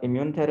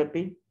immune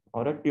therapy,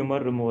 or a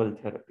tumor removal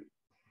therapy.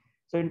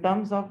 So in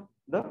terms of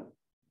the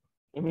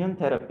immune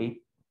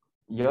therapy,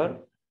 your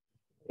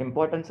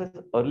importance is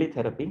early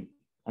therapy,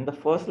 and the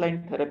first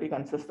line therapy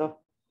consists of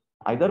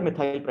either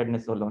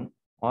methylprednisolone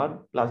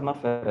or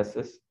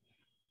plasmapheresis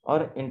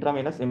or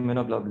intravenous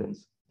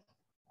immunoglobulins.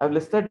 I've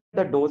listed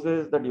the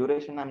doses, the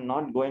duration. I'm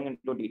not going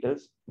into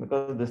details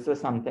because this is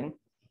something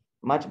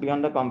much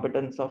beyond the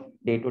competence of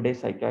day-to-day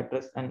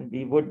psychiatrists, and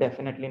we would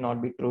definitely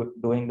not be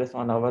doing this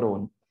on our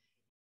own.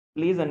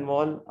 Please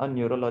involve a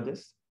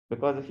neurologist,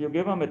 because if you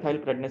give a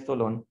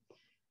methylprednisolone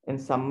in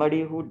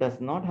somebody who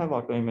does not have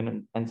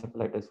autoimmune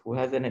encephalitis, who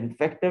has an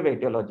infective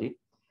etiology,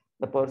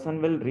 the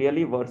person will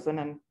really worsen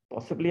and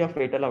possibly a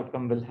fatal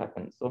outcome will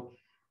happen. So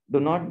do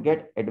not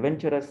get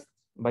adventurous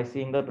by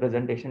seeing the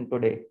presentation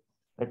today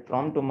that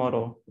from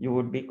tomorrow you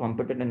would be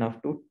competent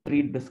enough to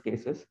treat these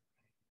cases.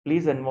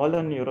 Please involve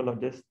a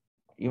neurologist,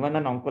 even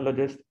an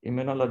oncologist,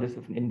 immunologist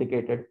if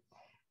indicated,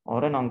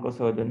 or an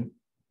oncosurgeon,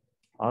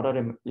 or a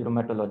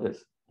rheumatologist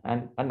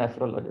and a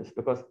nephrologist,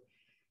 because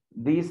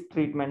these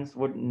treatments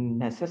would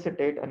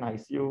necessitate an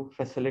ICU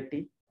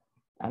facility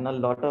and a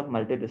lot of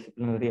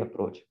multidisciplinary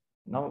approach.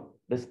 Now,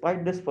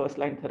 despite this first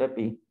line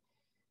therapy,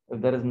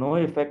 if there is no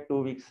effect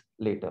 2 weeks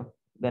later,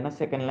 then a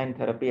second line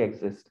therapy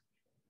exists,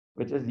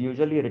 which is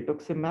usually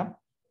rituximab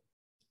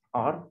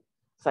or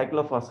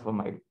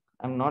cyclophosphamide.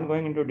 I'm not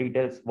going into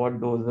details what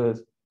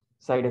doses,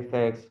 side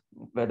effects,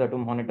 whether to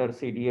monitor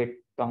CD8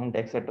 count,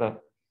 etc.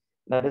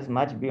 That is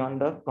much beyond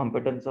the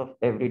competence of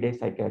everyday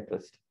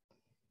psychiatrist.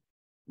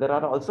 There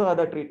are also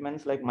other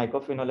treatments like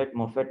mycophenolate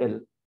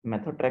mofetil,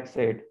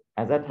 methotrexate,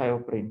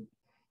 azathioprine,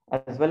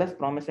 as well as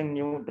promising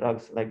new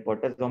drugs like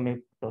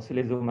bortezomib,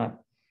 tocilizumab,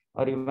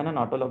 or even an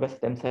autologous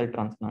stem cell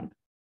transplant.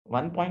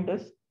 One point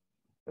is,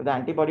 if the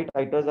antibody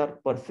titers are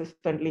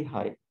persistently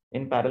high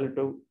in parallel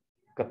to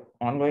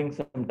ongoing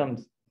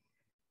symptoms,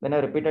 then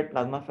a repeated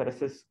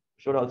plasmapheresis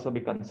should also be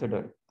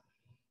considered.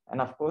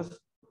 And of course,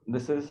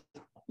 this is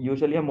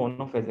usually a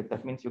monophasic.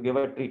 That means you give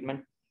a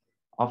treatment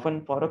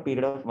often for a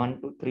period of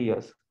 1 to 3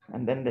 years,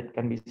 and then that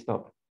can be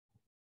stopped.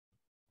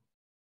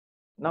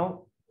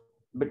 Now,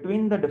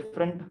 between the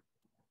different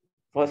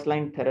first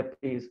line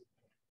therapies,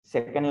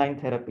 second line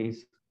therapies,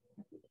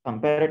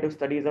 comparative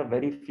studies are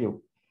very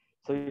few.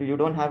 So you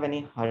don't have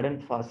any hard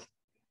and fast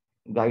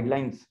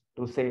guidelines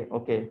to say,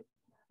 okay,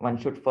 one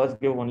should first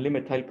give only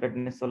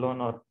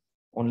methylprednisolone or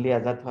only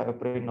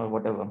azathioprine or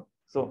whatever.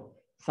 So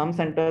some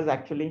centers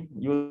actually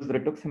use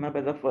rituximab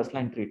as a first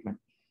line treatment,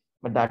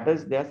 but that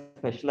is, they are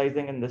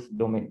specializing in this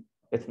domain.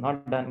 It's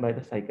not done by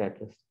the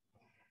psychiatrist.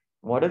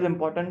 What is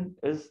important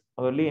is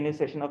early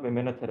initiation of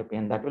immunotherapy,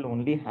 and that will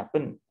only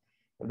happen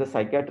if the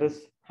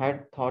psychiatrist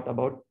had thought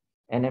about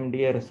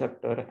NMDA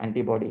receptor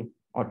antibody,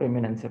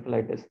 autoimmune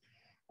encephalitis,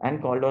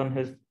 and called on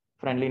his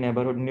friendly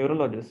neighborhood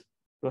neurologist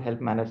to help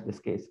manage this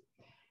case.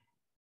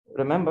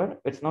 Remember,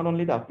 it's not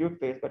only the acute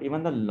phase, but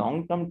even the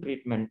long-term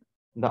treatment,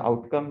 the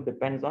outcome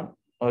depends on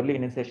early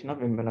initiation of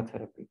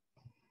immunotherapy.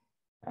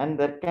 And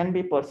there can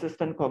be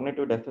persistent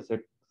cognitive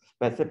deficit,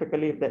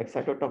 specifically if the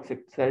excitotoxic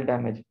cell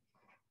damage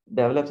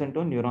develops into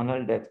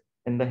neuronal death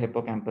in the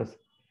hippocampus.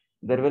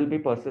 There will be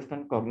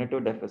persistent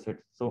cognitive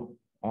deficits. So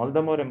all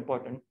the more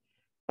important,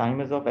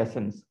 time is of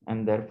essence.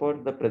 And therefore,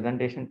 the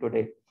presentation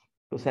today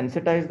to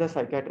sensitize the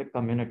psychiatric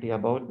community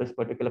about this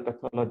particular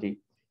pathology,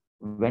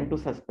 when to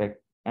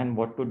suspect, and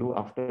what to do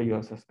after you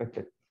are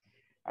suspected,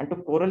 and to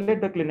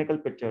correlate the clinical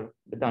picture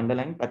with the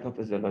underlying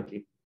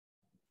pathophysiology.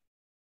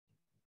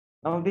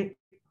 Now, the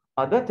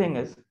other thing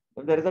is,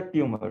 if there is a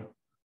tumor,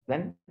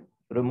 then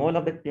removal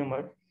of the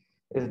tumor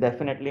is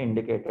definitely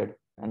indicated,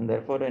 and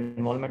therefore the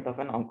involvement of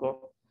an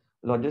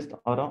oncologist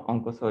or an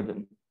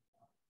oncosurgeon,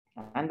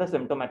 and the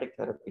symptomatic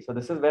therapy. So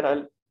this is where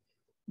I'll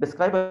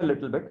describe a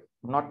little bit,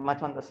 not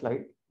much on the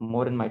slide,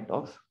 more in my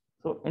talks.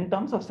 So in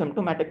terms of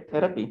symptomatic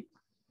therapy,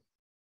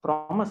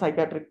 from a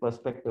psychiatric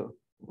perspective,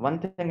 one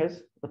thing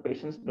is the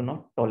patients do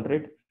not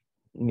tolerate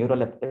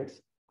neuroleptics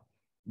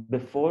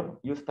before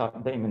you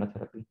start the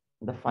immunotherapy.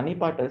 The funny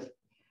part is,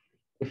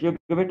 if you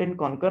give it in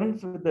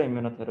concurrence with the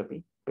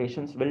immunotherapy,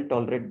 patients will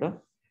tolerate the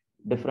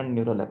different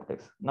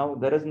neuroleptics. Now,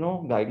 there is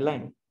no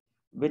guideline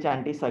which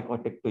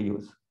antipsychotic to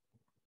use.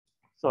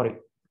 Sorry,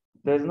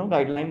 there is no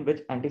guideline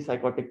which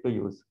antipsychotic to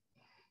use.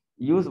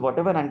 Use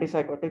whatever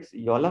antipsychotics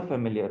you all are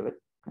familiar with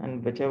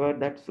and whichever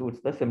that suits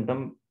the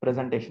symptom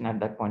presentation at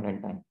that point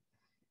in time.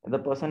 If the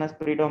person has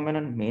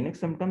predominant manic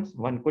symptoms,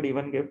 one could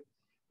even give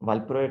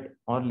valproate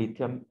or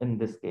lithium in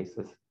these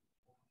cases.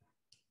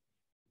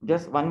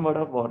 Just one word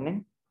of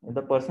warning, if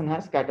the person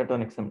has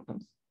catatonic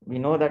symptoms, we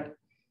know that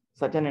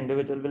such an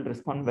individual will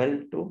respond well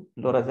to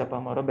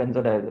lorazepam or a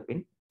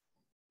benzodiazepine.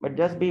 But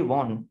just be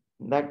warned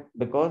that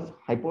because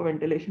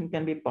hypoventilation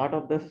can be part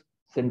of the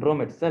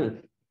syndrome itself,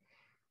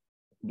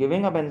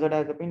 giving a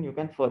benzodiazepine, you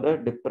can further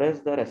depress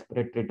the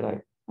respiratory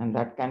drive, and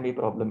that can be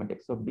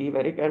problematic. So be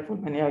very careful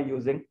when you are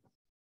using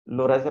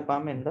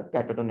lorazepam in the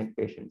catatonic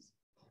patients.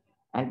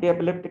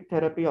 Anti-epileptic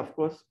therapy, of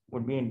course,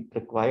 would be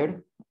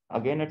required.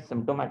 Again, it's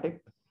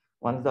symptomatic.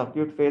 Once the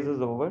acute phase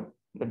is over,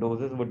 the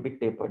doses would be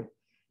tapered.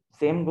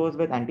 Same goes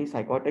with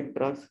antipsychotic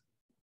drugs.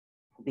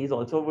 These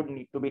also would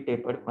need to be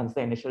tapered once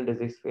the initial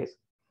disease phase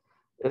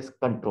is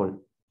controlled.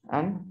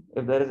 And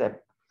if there is a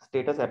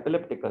status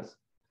epilepticus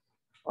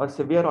or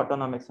severe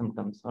autonomic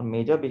symptoms or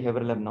major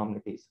behavioral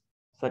abnormalities,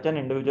 such an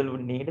individual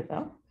would need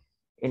an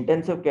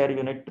intensive care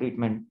unit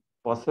treatment,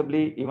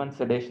 possibly even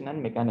sedation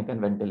and mechanical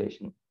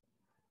ventilation.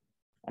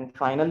 And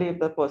finally, if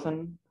the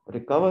person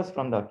recovers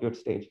from the acute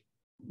stage,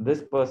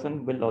 this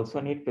person will also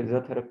need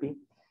physiotherapy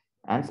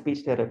and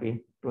speech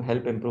therapy to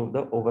help improve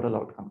the overall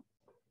outcome.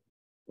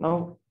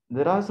 Now,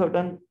 there are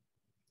certain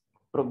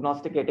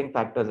prognosticating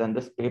factors, and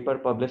this paper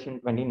published in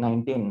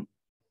 2019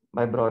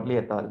 by Broadley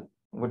et al.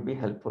 Would be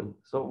helpful.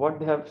 So what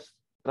they have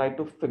tried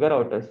to figure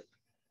out is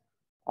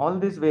all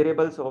these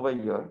variables over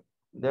here,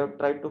 they have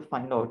tried to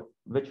find out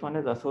which one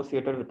is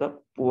associated with a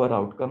poor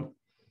outcome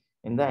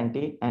in the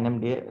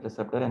anti-NMDA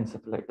receptor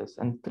encephalitis.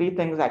 And three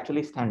things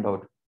actually stand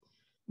out,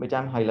 which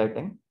I'm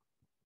highlighting.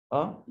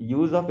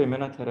 Use of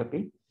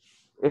immunotherapy,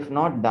 if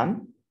not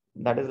done,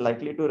 that is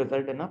likely to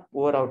result in a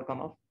poor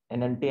outcome of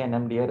an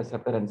anti-NMDA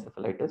receptor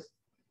encephalitis.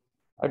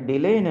 A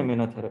delay in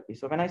immunotherapy.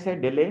 So when I say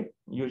delay,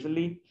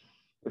 usually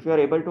if you are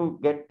able to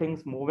get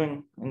things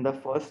moving in the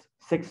first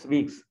 6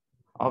 weeks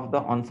of the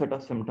onset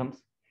of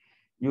symptoms,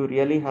 you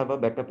really have a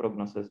better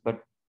prognosis.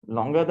 But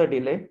longer the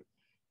delay,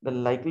 the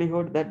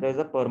likelihood that there's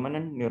a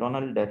permanent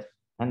neuronal death,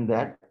 and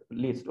that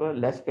leads to a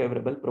less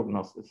favorable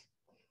prognosis.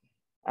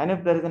 And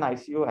if there is an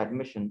ICU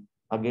admission,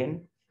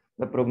 again,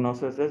 the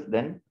prognosis is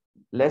then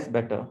less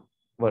better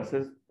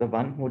versus the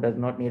one who does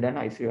not need an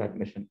ICU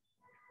admission.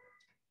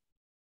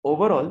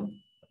 Overall,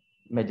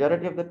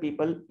 majority of the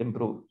people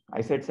improve.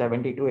 I said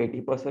 70 to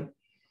 80%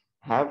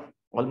 have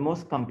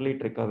almost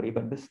complete recovery,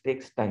 but this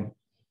takes time.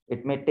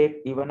 It may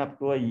take even up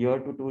to a year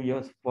to 2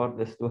 years for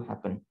this to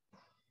happen.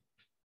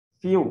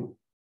 Few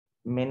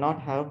may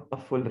not have a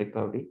full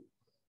recovery,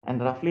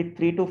 and roughly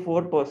 3 to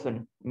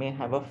 4% may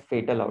have a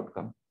fatal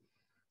outcome.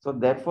 So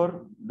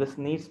therefore, this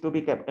needs to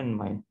be kept in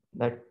mind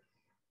that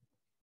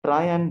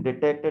try and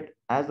detect it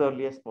as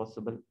early as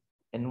possible,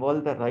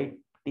 involve the right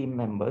team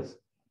members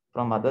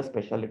from other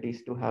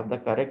specialties to have the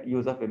correct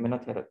use of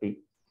immunotherapy.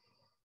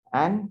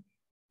 And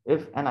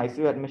if an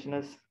ICU admission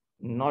is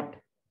not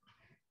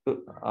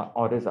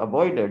or is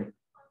avoided,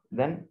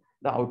 then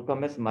the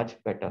outcome is much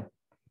better.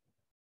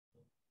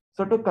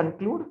 So to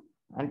conclude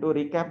and to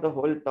recap the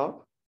whole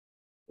talk,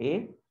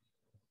 A,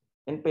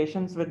 in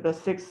patients with the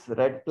 6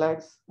 red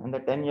flags and the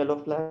 10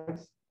 yellow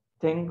flags,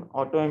 think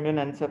autoimmune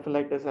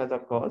encephalitis as a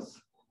cause.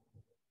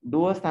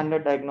 Do a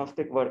standard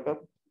diagnostic workup,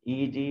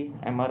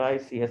 EEG, MRI,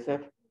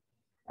 CSF,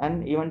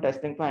 and even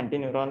testing for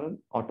antineuronal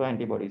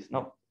autoantibodies.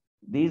 Now,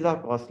 these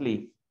are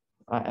costly.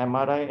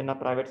 MRI in a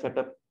private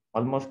setup,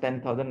 almost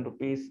 10,000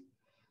 rupees.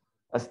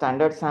 A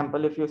standard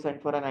sample, if you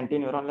send for an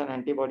antineuronal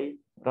antibody,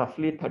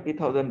 roughly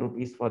 30,000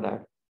 rupees for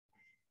that.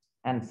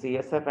 And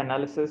CSF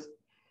analysis,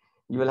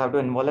 you will have to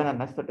involve an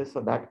anesthetist,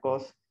 so that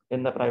costs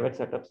in the private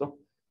setup. So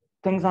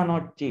things are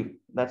not cheap.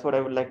 That's what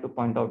I would like to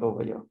point out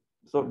over here.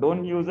 So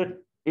don't use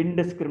it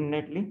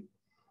indiscriminately.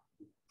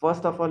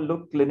 First of all,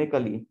 look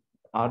clinically.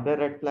 Are there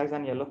red flags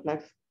and yellow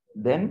flags?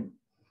 Then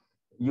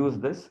use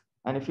this.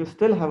 And if you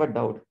still have a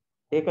doubt,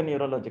 take a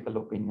neurological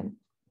opinion.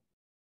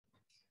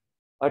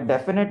 A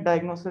definite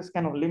diagnosis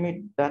can only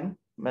be done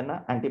when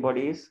an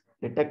antibody is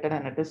detected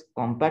and it is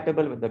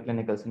compatible with the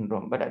clinical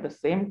syndrome. But at the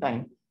same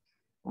time,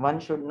 one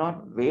should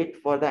not wait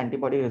for the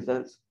antibody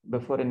results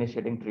before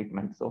initiating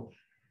treatment. So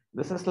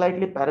this is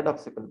slightly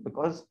paradoxical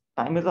because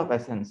time is of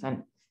essence.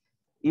 And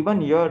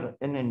even here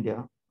in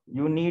India,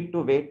 you need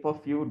to wait for a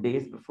few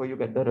days before you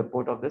get the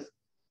report of this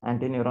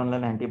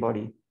antineuronal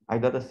antibody,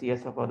 either the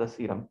CSF or the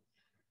serum.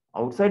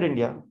 Outside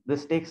India,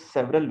 this takes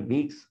several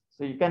weeks.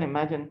 So you can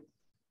imagine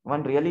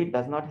one really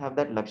does not have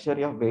that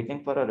luxury of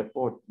waiting for a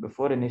report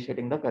before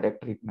initiating the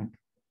correct treatment.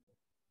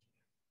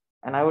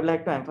 And I would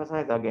like to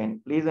emphasize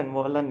again, please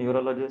involve a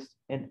neurologist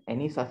in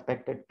any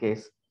suspected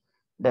case.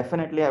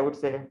 Definitely, I would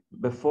say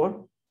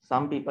before,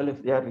 some people,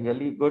 if they are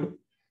really good,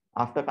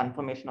 after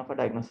confirmation of a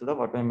diagnosis of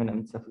autoimmune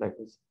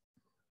encephalitis.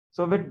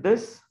 So with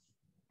this,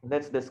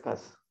 let's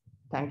discuss.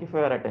 Thank you for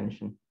your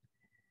attention.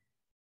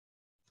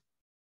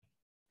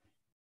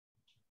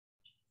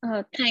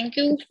 Thank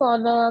you for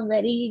the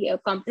very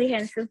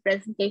comprehensive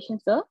presentation,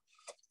 sir.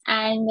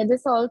 And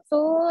this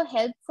also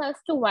helps us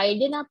to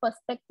widen our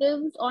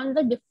perspectives on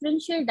the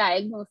differential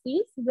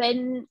diagnoses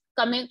when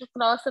coming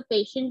across a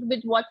patient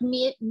with what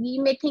we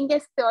may think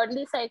as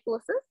purely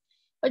psychosis.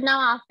 But now,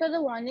 after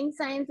the warning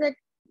signs that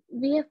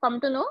we have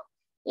come to know,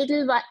 it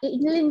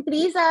will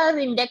increase our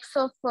index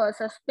of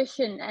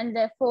suspicion and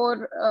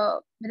therefore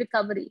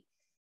recovery.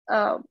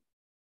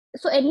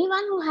 So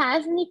anyone who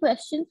has any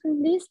questions,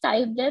 please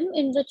type them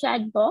in the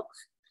chat box.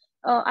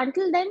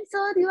 Until then,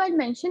 sir, you had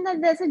mentioned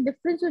that there's a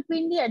difference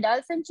between the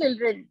adults and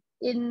children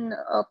in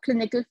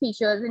clinical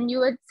features, and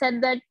you had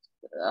said that.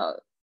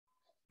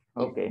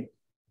 Okay.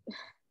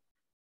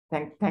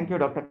 Thank you,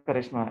 Dr.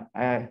 Karishma.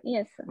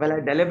 Yes, sir. Well, I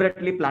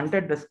deliberately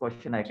planted this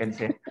question, I can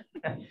say.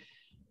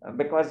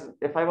 Because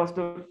if I was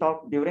to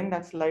talk during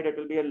that slide, it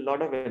will be a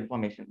lot of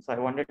information. So I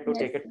wanted to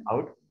take it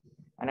out.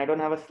 And I don't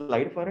have a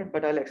slide for it,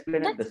 but I'll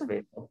explain it this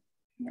way.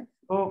 Yes.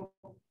 So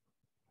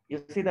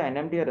you see the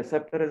NMDA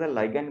receptor is a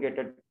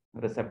ligand-gated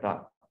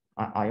receptor,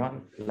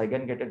 ion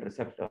ligand-gated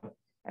receptor.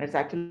 And it's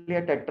actually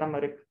a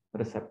tetrameric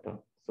receptor.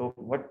 So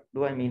what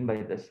do I mean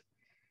by this?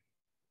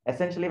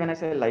 Essentially, when I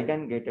say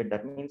ligand-gated,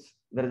 that means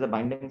there is a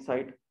binding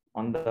site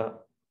on the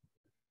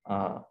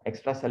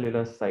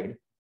extracellular side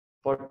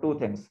for two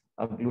things,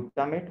 a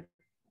glutamate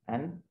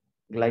and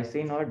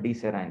glycine or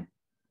D-serine.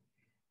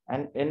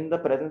 And in the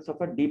presence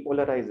of a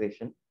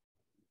depolarization,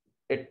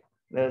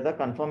 there is a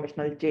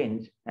conformational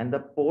change and the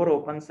pore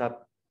opens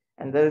up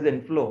and there is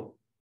inflow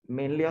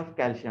mainly of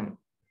calcium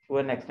to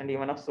an extent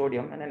even of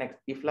sodium and an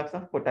efflux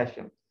of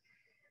potassium.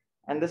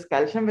 And this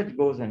calcium which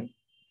goes in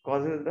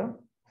causes the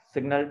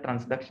signal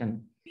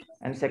transduction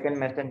and second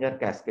messenger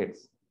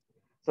cascades.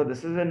 So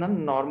this is in a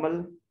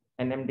normal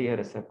NMDA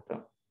receptor.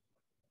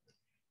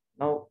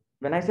 Now,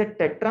 when I say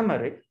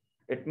tetrameric,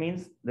 it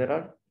means there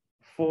are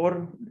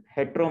 4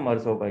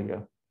 heteromers over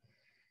here.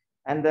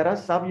 And there are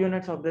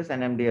subunits of this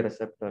NMDA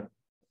receptor,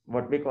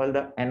 what we call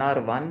the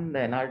NR1, the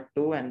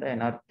NR2, and the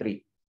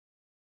NR3.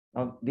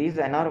 Now, these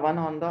NR1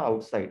 on the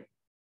outside.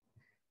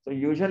 So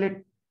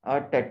usually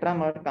a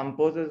tetramer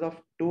composes of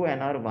 2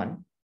 NR1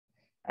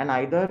 and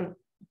either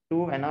 2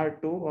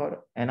 NR2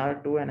 or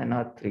NR2 and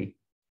NR3.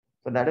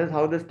 So that is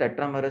how this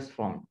tetramer is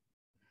formed.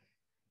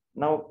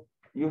 Now,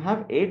 you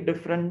have 8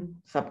 different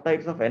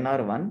subtypes of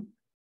NR1,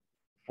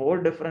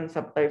 4 different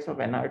subtypes of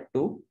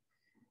NR2,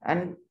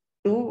 and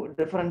 2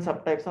 different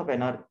subtypes of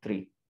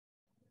NR3.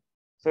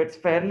 So it's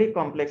fairly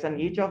complex, and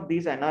each of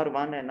these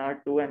NR1,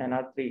 NR2, and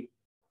NR3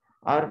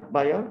 are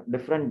by a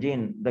different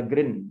gene, the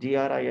GRIN,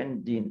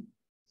 G-R-I-N gene.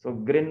 So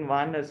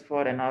GRIN1 is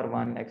for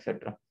NR1,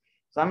 etc.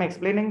 So I'm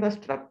explaining the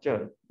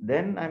structure.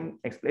 Then I'm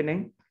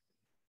explaining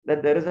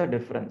that there is a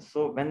difference.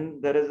 So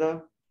when there is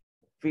a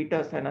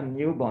fetus and a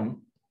newborn,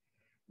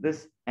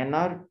 this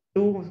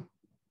NR2,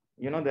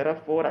 there are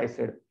 4 I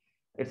said.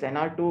 It's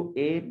NR2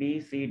 A,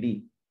 B, C,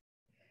 D.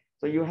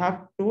 So you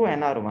have 2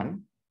 NR1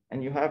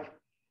 and you have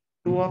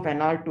 2 of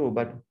NR2,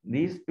 but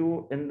these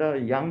 2 in the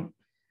young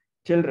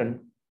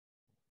children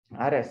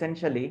are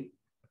essentially,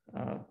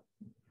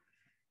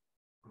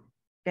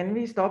 can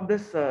we stop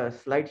this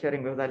slide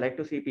sharing, because I like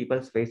to see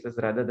people's faces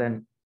rather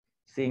than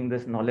seeing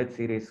this knowledge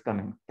series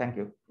coming. Thank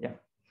you. Yeah.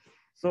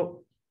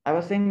 So I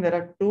was saying there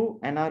are 2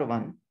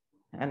 NR1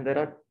 and there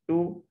are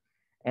 2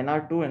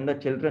 NR2 in the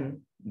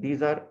children.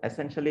 These are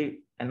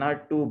essentially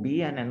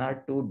NR2B and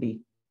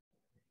NR2D.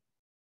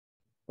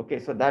 Okay,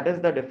 so that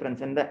is the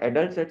difference. In the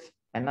adults, it's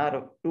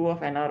 2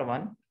 of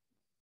NR1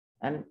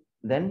 and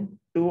then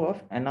 2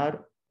 of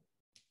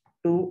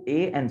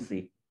NR2A and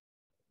C.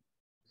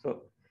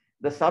 So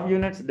the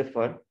subunits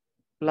differ,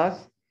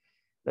 plus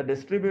the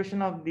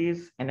distribution of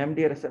these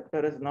NMDA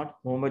receptor is not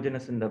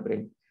homogeneous in the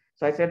brain.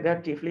 So I said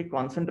they're chiefly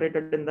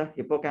concentrated in the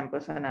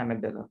hippocampus and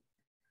amygdala.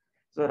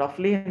 So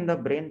roughly in the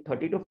brain,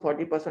 30 to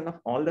 40% of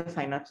all the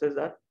synapses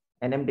are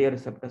NMDA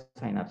receptor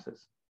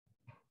synapses.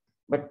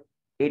 But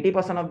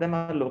 80% of them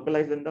are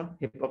localized in the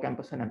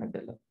hippocampus and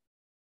amygdala.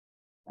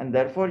 And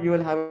therefore, you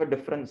will have a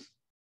difference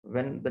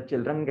when the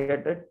children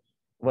get it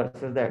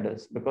versus the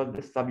adults, because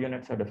the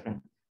subunits are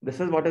different. This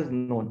is what is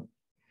known.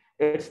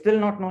 It's still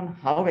not known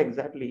how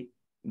exactly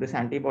this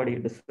antibody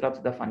disrupts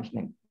the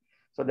functioning.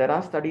 So there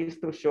are studies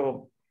to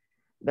show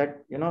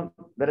that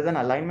there is an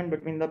alignment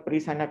between the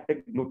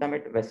presynaptic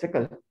glutamate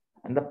vesicle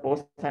and the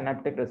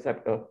postsynaptic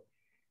receptor.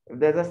 If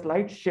there's a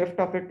slight shift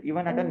of it,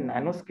 even at a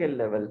nanoscale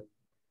level,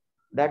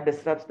 that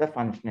disrupts the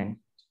functioning.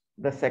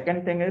 The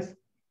second thing is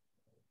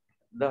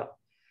the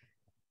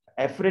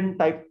epherin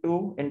type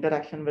 2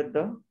 interaction with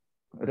the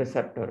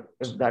receptor.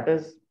 If that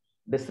is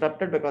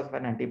disrupted because of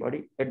an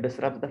antibody, it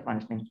disrupts the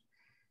functioning.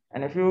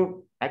 And if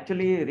you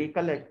actually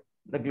recollect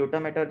the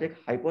glutamatergic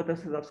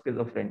hypothesis of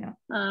schizophrenia,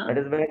 that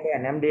is where the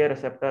NMDA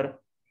receptor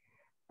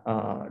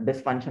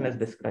dysfunction is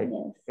described.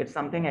 It's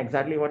something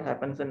exactly what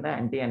happens in the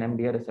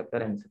anti-NMDA receptor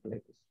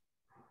encephalitis.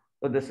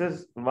 So this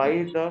is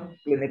why the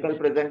clinical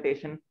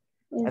presentation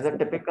as a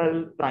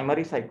typical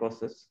primary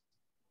psychosis,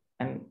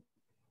 and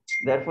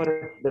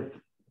Therefore,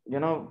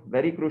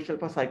 very crucial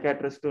for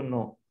psychiatrists to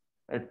know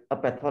that a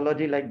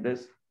pathology like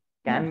this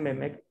can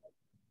mimic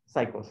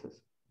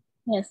psychosis.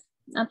 Yes,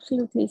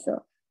 absolutely,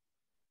 sir.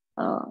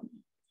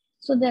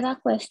 So there are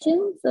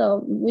questions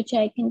which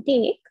I can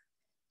take.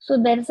 So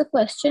there is a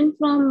question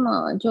from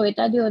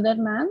Joita Deodar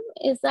ma'am.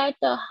 Is that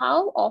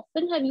how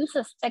often have you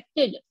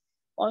suspected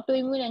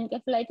autoimmune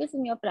encephalitis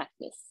in your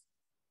practice?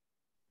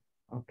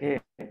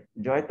 Okay,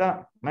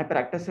 Joita, my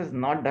practice is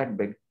not that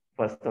big,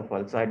 first of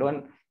all. So I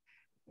don't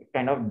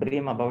kind of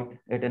dream about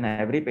it in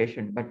every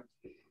patient. But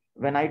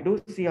when I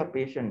do see a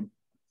patient,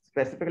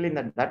 specifically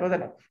that was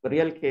a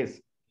real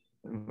case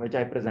which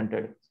I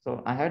presented.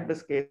 So I had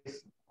this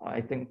case,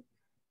 I think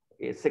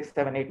 6,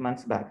 7, 8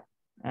 months back.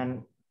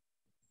 And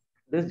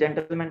this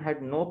gentleman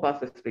had no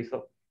past history.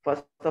 So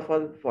first of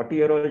all,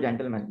 40-year-old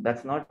gentleman,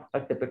 that's not a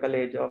typical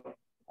age of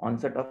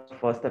onset of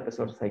first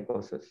episode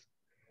psychosis.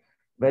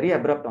 Very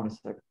abrupt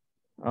onset.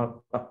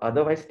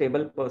 Otherwise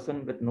stable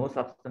person with no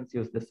substance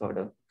use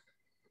disorder.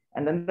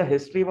 And then the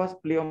history was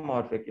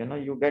pleomorphic.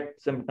 You get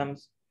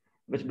symptoms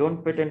which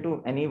don't fit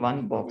into any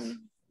one box.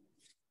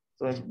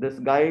 So this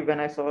guy, when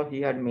I saw,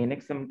 he had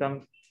manic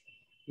symptoms,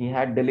 he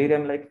had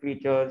delirium-like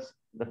features.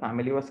 The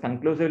family was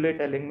conclusively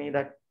telling me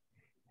that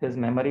his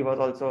memory was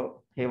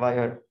also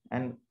haywire.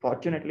 And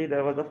fortunately,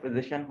 there was a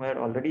physician who had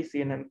already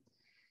seen him,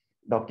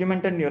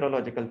 documented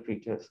neurological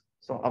features.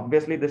 So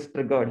obviously this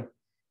triggered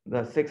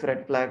the 6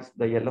 red flags,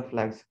 the yellow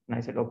flags. And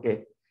I said,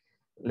 okay,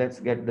 let's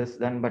get this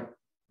done. But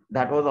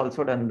that was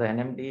also done. The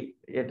NMD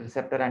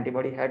receptor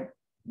antibody had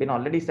been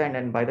already signed.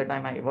 And by the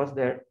time I was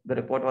there, the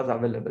report was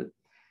available.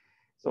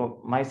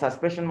 So my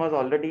suspicion was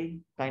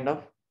already kind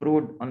of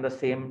proved on the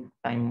same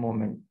time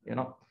moment.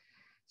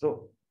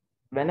 So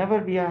whenever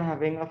we are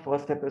having a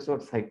first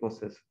episode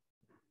psychosis,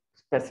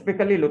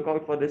 specifically look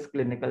out for this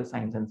clinical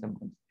signs and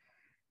symptoms.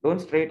 Don't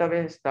straight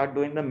away start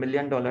doing the $1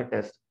 million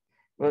test,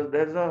 because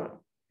there's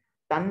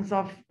tons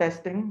of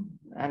testing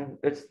and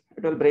it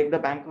will break the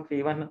bank of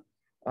even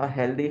a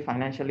healthy,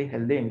 financially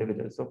healthy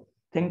individual. So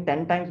think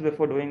 10 times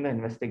before doing the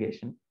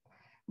investigation.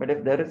 But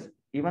if there is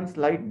even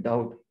slight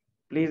doubt,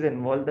 please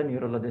involve the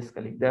neurologist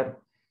colleague. They're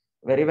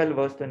very well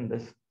versed in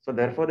this. So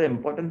therefore, the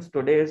importance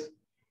today is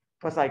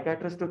for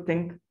psychiatrists to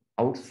think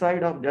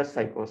outside of just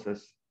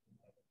psychosis,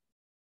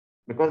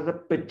 because the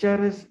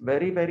picture is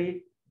very,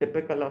 very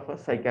typical of a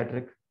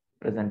psychiatric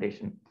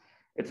presentation.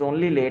 It's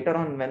only later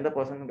on when the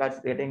person starts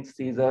getting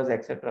seizures,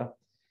 etc.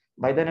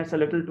 By then, it's a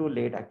little too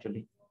late,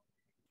 actually.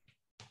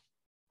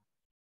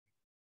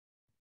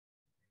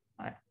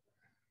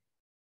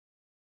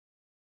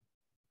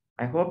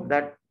 I hope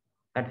that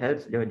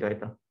helps,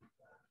 Joyita.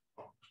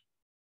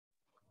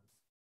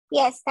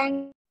 Yes, thank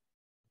you.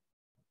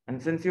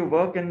 And since you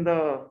work in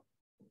the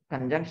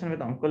conjunction with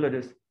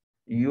oncologists,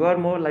 you are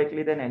more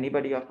likely than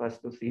anybody of us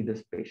to see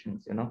these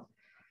patients,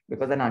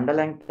 because an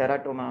underlying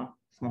teratoma,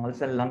 small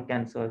cell lung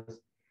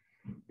cancers,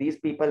 these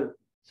people,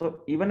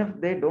 so even if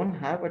they don't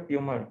have a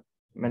tumor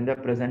when they're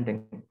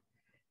presenting,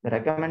 the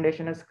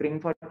recommendation is screen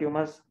for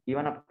tumors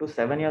even up to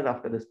 7 years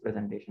after this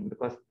presentation,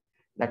 because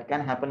that can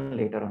happen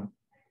later on.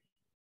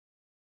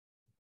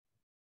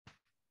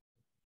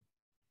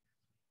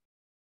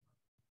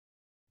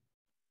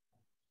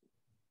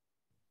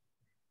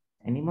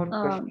 Any more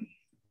questions?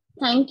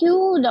 Thank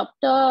you,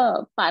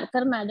 Dr.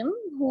 Parker, madam,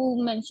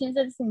 who mentions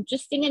that it's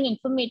interesting and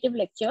informative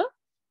lecture.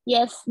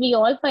 Yes, we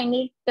all find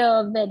it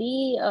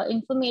very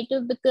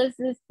informative because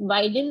it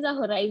widens our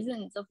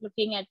horizons of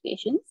looking at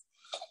patients.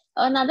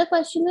 Another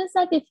question is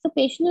that if the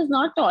patient is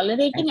not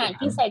tolerating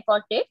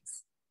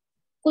antipsychotics,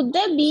 could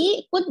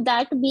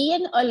that be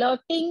an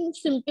alerting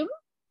symptom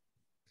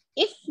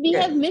if we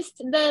have missed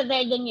the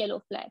red and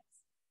yellow flags?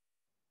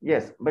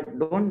 Yes, but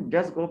don't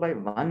just go by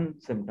one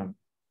symptom.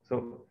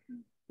 So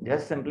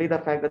just simply the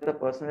fact that the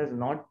person is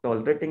not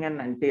tolerating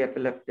an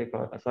anti-epileptic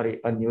or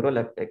a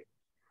neuroleptic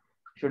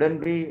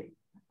shouldn't be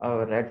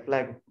a red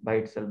flag by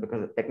itself,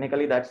 because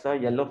technically that's a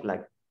yellow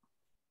flag.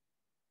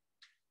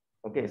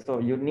 Okay, so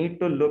you need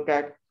to look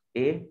at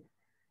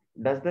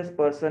does this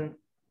person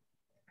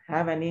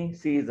have any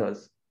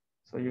seizures?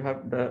 So you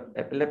have the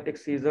epileptic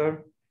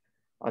seizure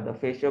or the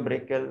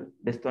fatiobrachial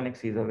dystonic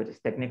seizure, which is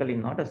technically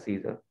not a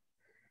seizure.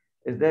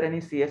 Is there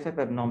any CSF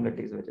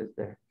abnormalities which is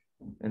there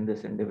in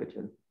this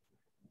individual?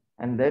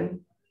 And then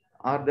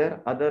are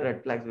there other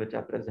red flags which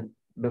are present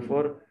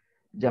before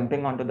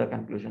jumping onto the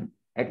conclusion?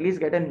 At least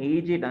get an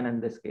EEG done in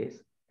this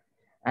case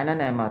and an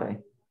MRI,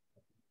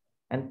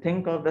 and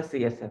think of the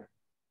CSF,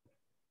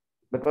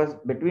 because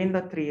between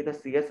the three, the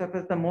CSF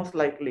is the most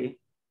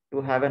likely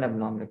to have an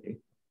abnormality.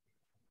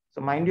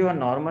 So mind you, a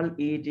normal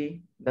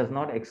EEG does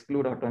not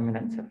exclude autoimmune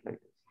encephalitis.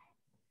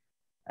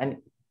 And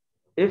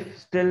if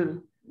still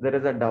there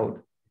is a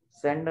doubt,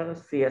 send a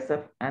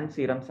CSF and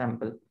serum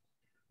sample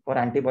for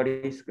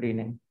antibody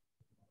screening,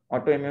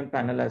 autoimmune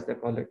panel as they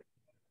call it.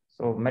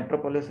 So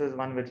Metropolis is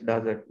one which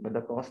does it, but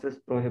the cost is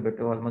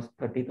prohibitive, almost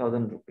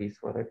 30,000 rupees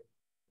for it.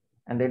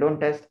 And they don't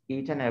test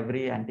each and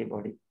every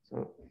antibody.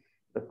 So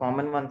the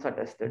common ones are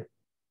tested.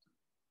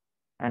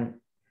 And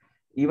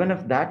even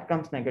if that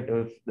comes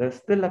negative, there's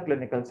still a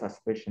clinical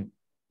suspicion.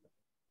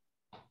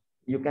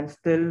 You can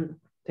still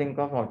think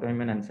of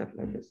autoimmune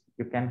encephalitis.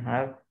 You can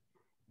have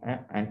an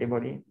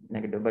antibody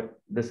negative, but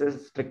this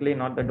is strictly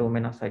not the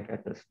domain of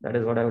psychiatrists. That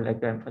is what I would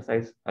like to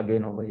emphasize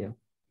again over here.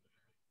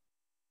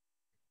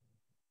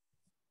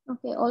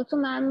 Okay. Also,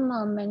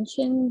 ma'am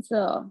mentions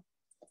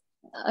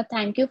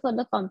thank you for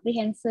the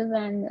comprehensive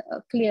and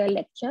clear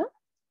lecture.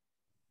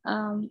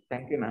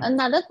 Thank you, ma'am.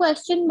 Another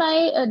question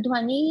by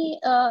Dhwani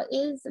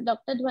is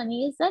Dr.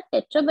 Dhwani is that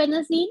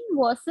tetrabenazine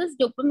versus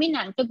dopamine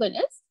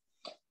antagonist.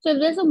 So if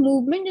there's a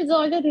movement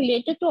disorder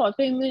related to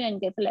autoimmune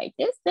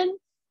encephalitis, then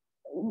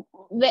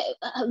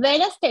where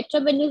does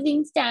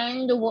tetrabenazine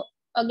stand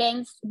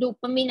against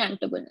dopamine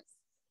antagonist?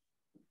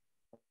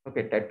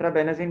 Okay,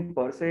 tetrabenazine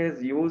per se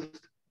is used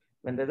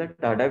when there's a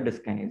tardive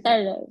dyskinesia.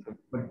 Right.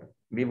 So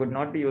we would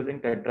not be using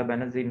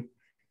tetrabenazine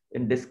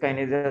in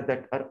dyskinesias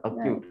that are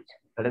acute. Right.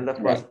 That is the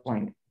first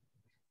point.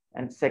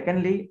 And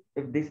secondly,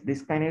 if these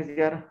dyskinesias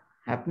are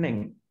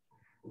happening,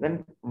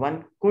 then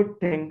one could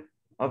think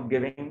of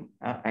giving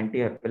an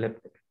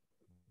anti-epileptic.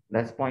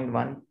 That's point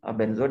one, a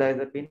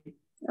benzodiazepine.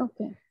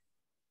 Okay.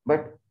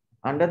 But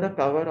under the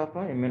cover of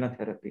a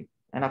immunotherapy.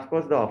 And of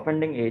course, the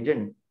offending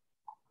agent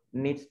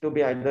needs to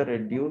be either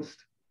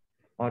reduced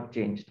or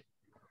changed.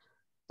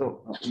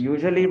 So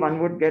usually one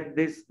would get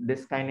these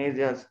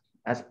dyskinesias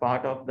as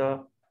part of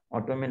the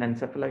autoimmune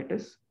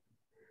encephalitis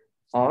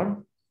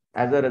or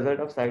as a result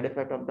of side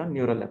effect of the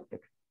neuroleptic,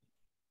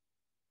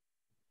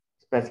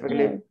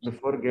 specifically Right.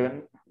 before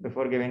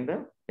giving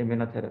the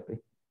immunotherapy.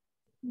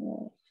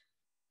 Right.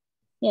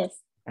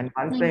 Yes. And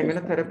once the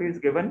immunotherapy is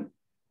given,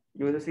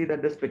 you will see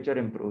that this picture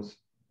improves.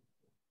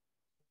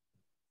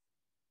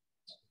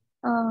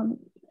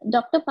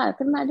 Dr.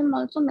 Parker madam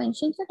also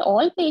mentions that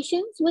all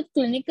patients with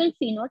clinical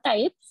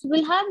phenotypes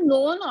will have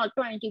known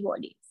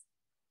autoantibodies.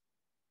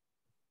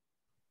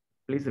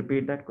 Please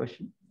repeat that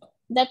question.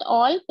 That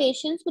all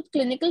patients with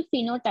clinical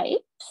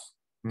phenotypes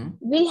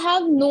will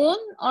have known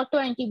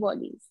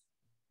autoantibodies.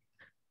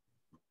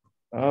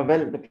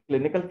 Well, the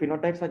clinical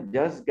phenotypes are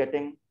just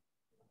getting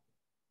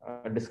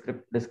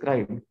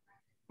described,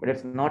 but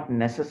it's not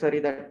necessary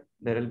that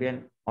there will be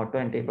an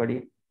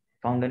autoantibody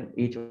found in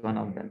each one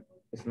of them.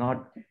 It's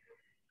not.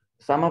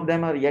 Some of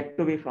them are yet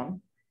to be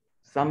found.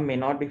 Some may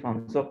not be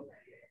found. So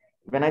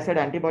when I said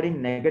antibody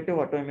negative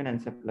autoimmune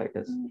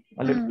encephalitis,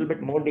 a little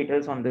bit more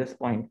details on this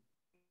point.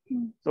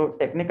 So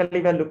technically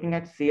we are looking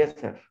at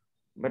CSF,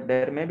 but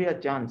there may be a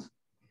chance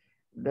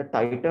the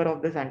titer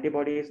of this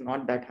antibody is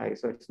not that high.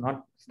 So it's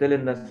not still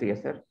in the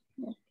CSF,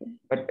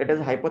 but it is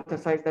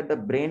hypothesized that the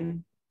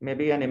brain may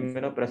be an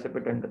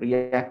immunoprecipitant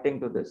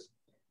reacting to this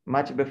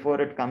much before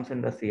it comes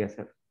in the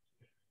CSF.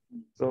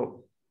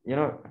 So,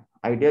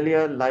 ideally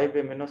a live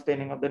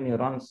immunostaining of the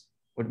neurons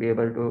would be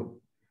able to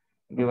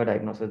give a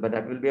diagnosis, but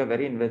that will be a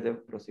very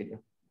invasive procedure.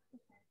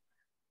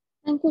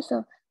 Thank you,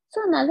 sir.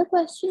 So another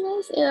question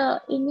is,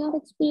 in your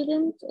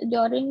experience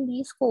during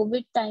these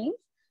COVID times,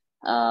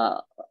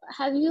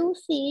 have you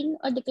seen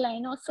a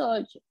decline or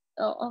surge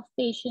of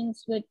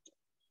patients with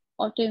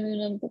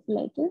autoimmune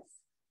encephalitis?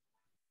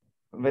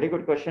 Very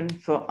good question.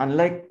 So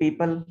unlike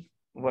people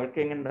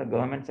working in the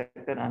government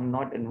sector, I'm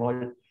not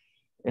involved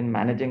in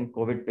managing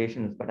COVID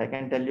patients, but I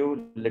can tell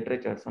you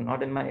literature. So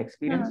not in my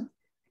experience,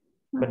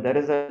 but there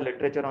is a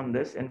literature on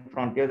this in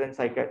Frontiers in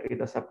Psychiatry,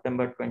 the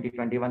September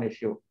 2021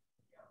 issue,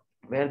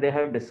 where they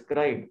have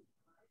described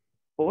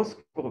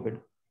post-COVID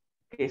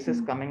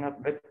cases coming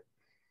up with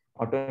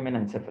autoimmune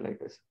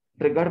encephalitis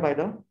triggered by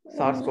the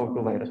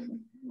SARS-CoV-2 virus.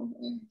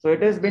 So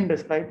it has been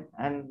described,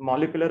 and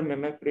molecular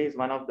mimicry is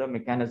one of the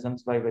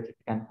mechanisms by which it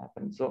can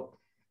happen. So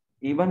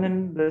even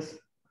in this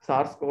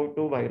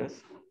SARS-CoV-2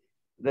 virus,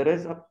 there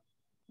is a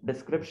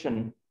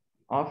description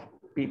of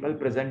people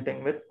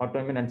presenting with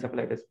autoimmune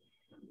encephalitis.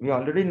 We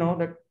already know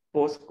that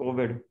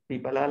post-COVID,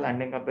 people are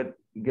landing up with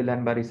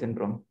Guillain-Barré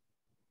syndrome,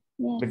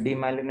 with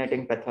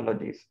demyelinating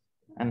pathologies.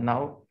 And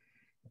now,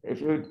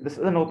 this is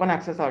an open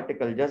access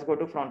article, just go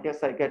to Frontier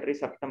Psychiatry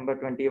September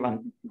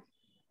 21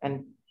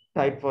 and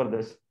type for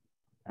this.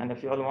 And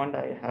if you all want,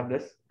 I have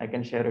this, I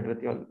can share it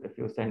with you all if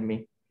you send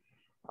me.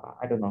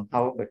 I don't know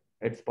how, but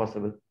it's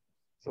possible.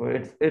 So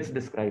it's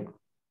described.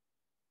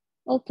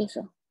 Okay,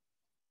 sir.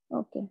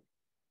 Okay.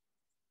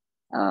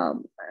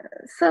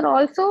 Sir,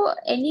 also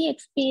any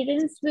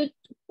experience with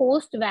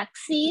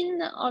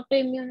post-vaccine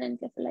autoimmune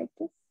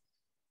encephalitis?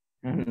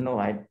 No,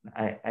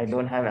 I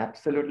don't have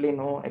absolutely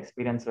no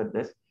experience with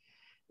this.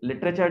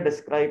 Literature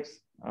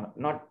describes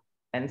not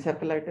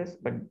encephalitis,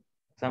 but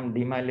some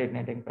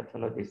demyelinating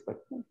pathologies, but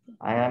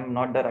I am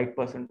not the right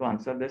person to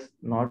answer this,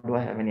 nor do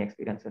I have any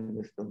experience in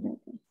this domain.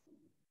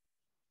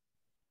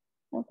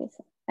 Okay,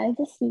 sir. I'll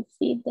just see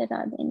if there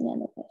are any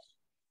other questions.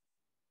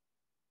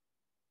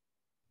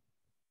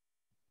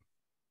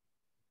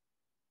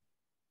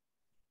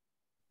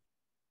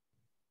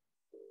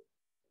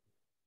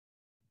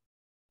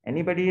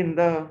 Anybody in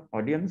the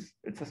audience?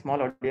 It's a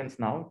small audience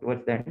now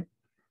towards the end.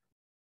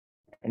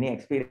 Any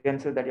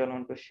experiences that you all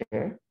want to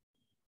share?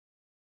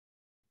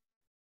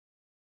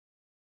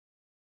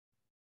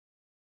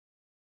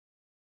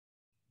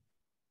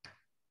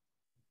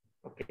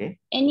 Okay.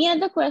 Any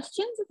other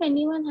questions if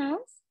anyone has?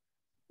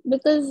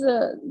 Because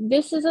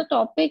this is a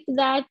topic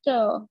that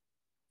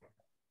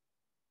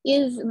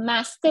is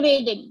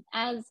masquerading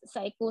as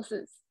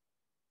psychosis.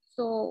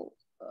 So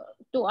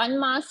to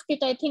unmask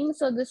it, I think,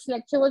 so this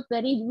lecture was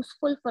very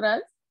useful for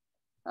us.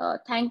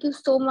 Thank you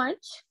so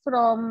much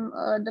from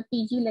the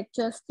PG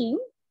lectures team.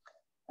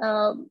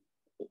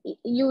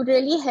 You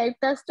really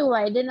helped us to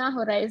widen our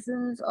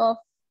horizons of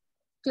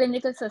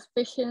clinical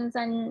suspicions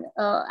and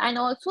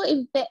also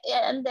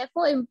and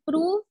therefore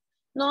improve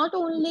not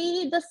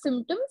only the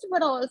symptoms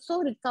but also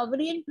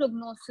recovery and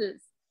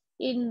prognosis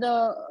in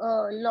the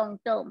long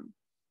term.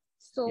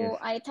 So Yes.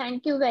 I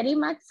thank you very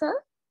much, sir.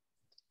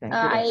 Thank you,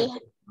 Dr.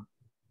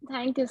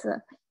 Thank you,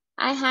 sir.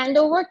 I hand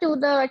over to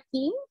the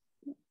team.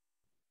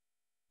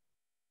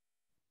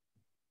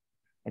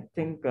 I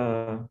think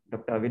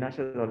Dr. Avinash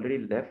has already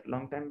left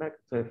long time back.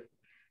 So if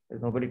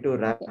there's nobody to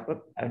wrap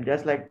up, I'd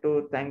just like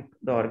to thank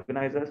the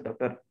organizers,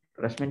 Dr.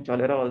 Rashmin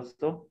Cholera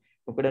also,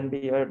 who couldn't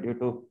be here due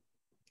to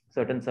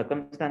certain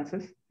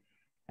circumstances.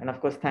 And of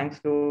course, thanks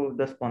to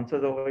the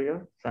sponsors over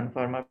here, Sun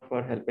Pharma,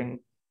 for helping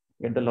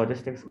get the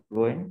logistics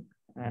going.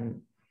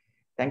 And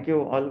thank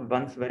you all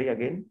once very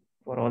again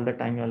for all the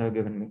time you all have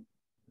given me.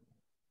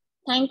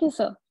 Thank you,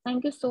 sir.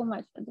 Thank you so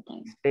much for the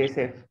time. Stay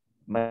safe.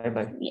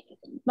 Bye-bye.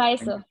 Bye,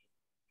 sir.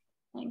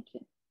 Thank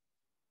you.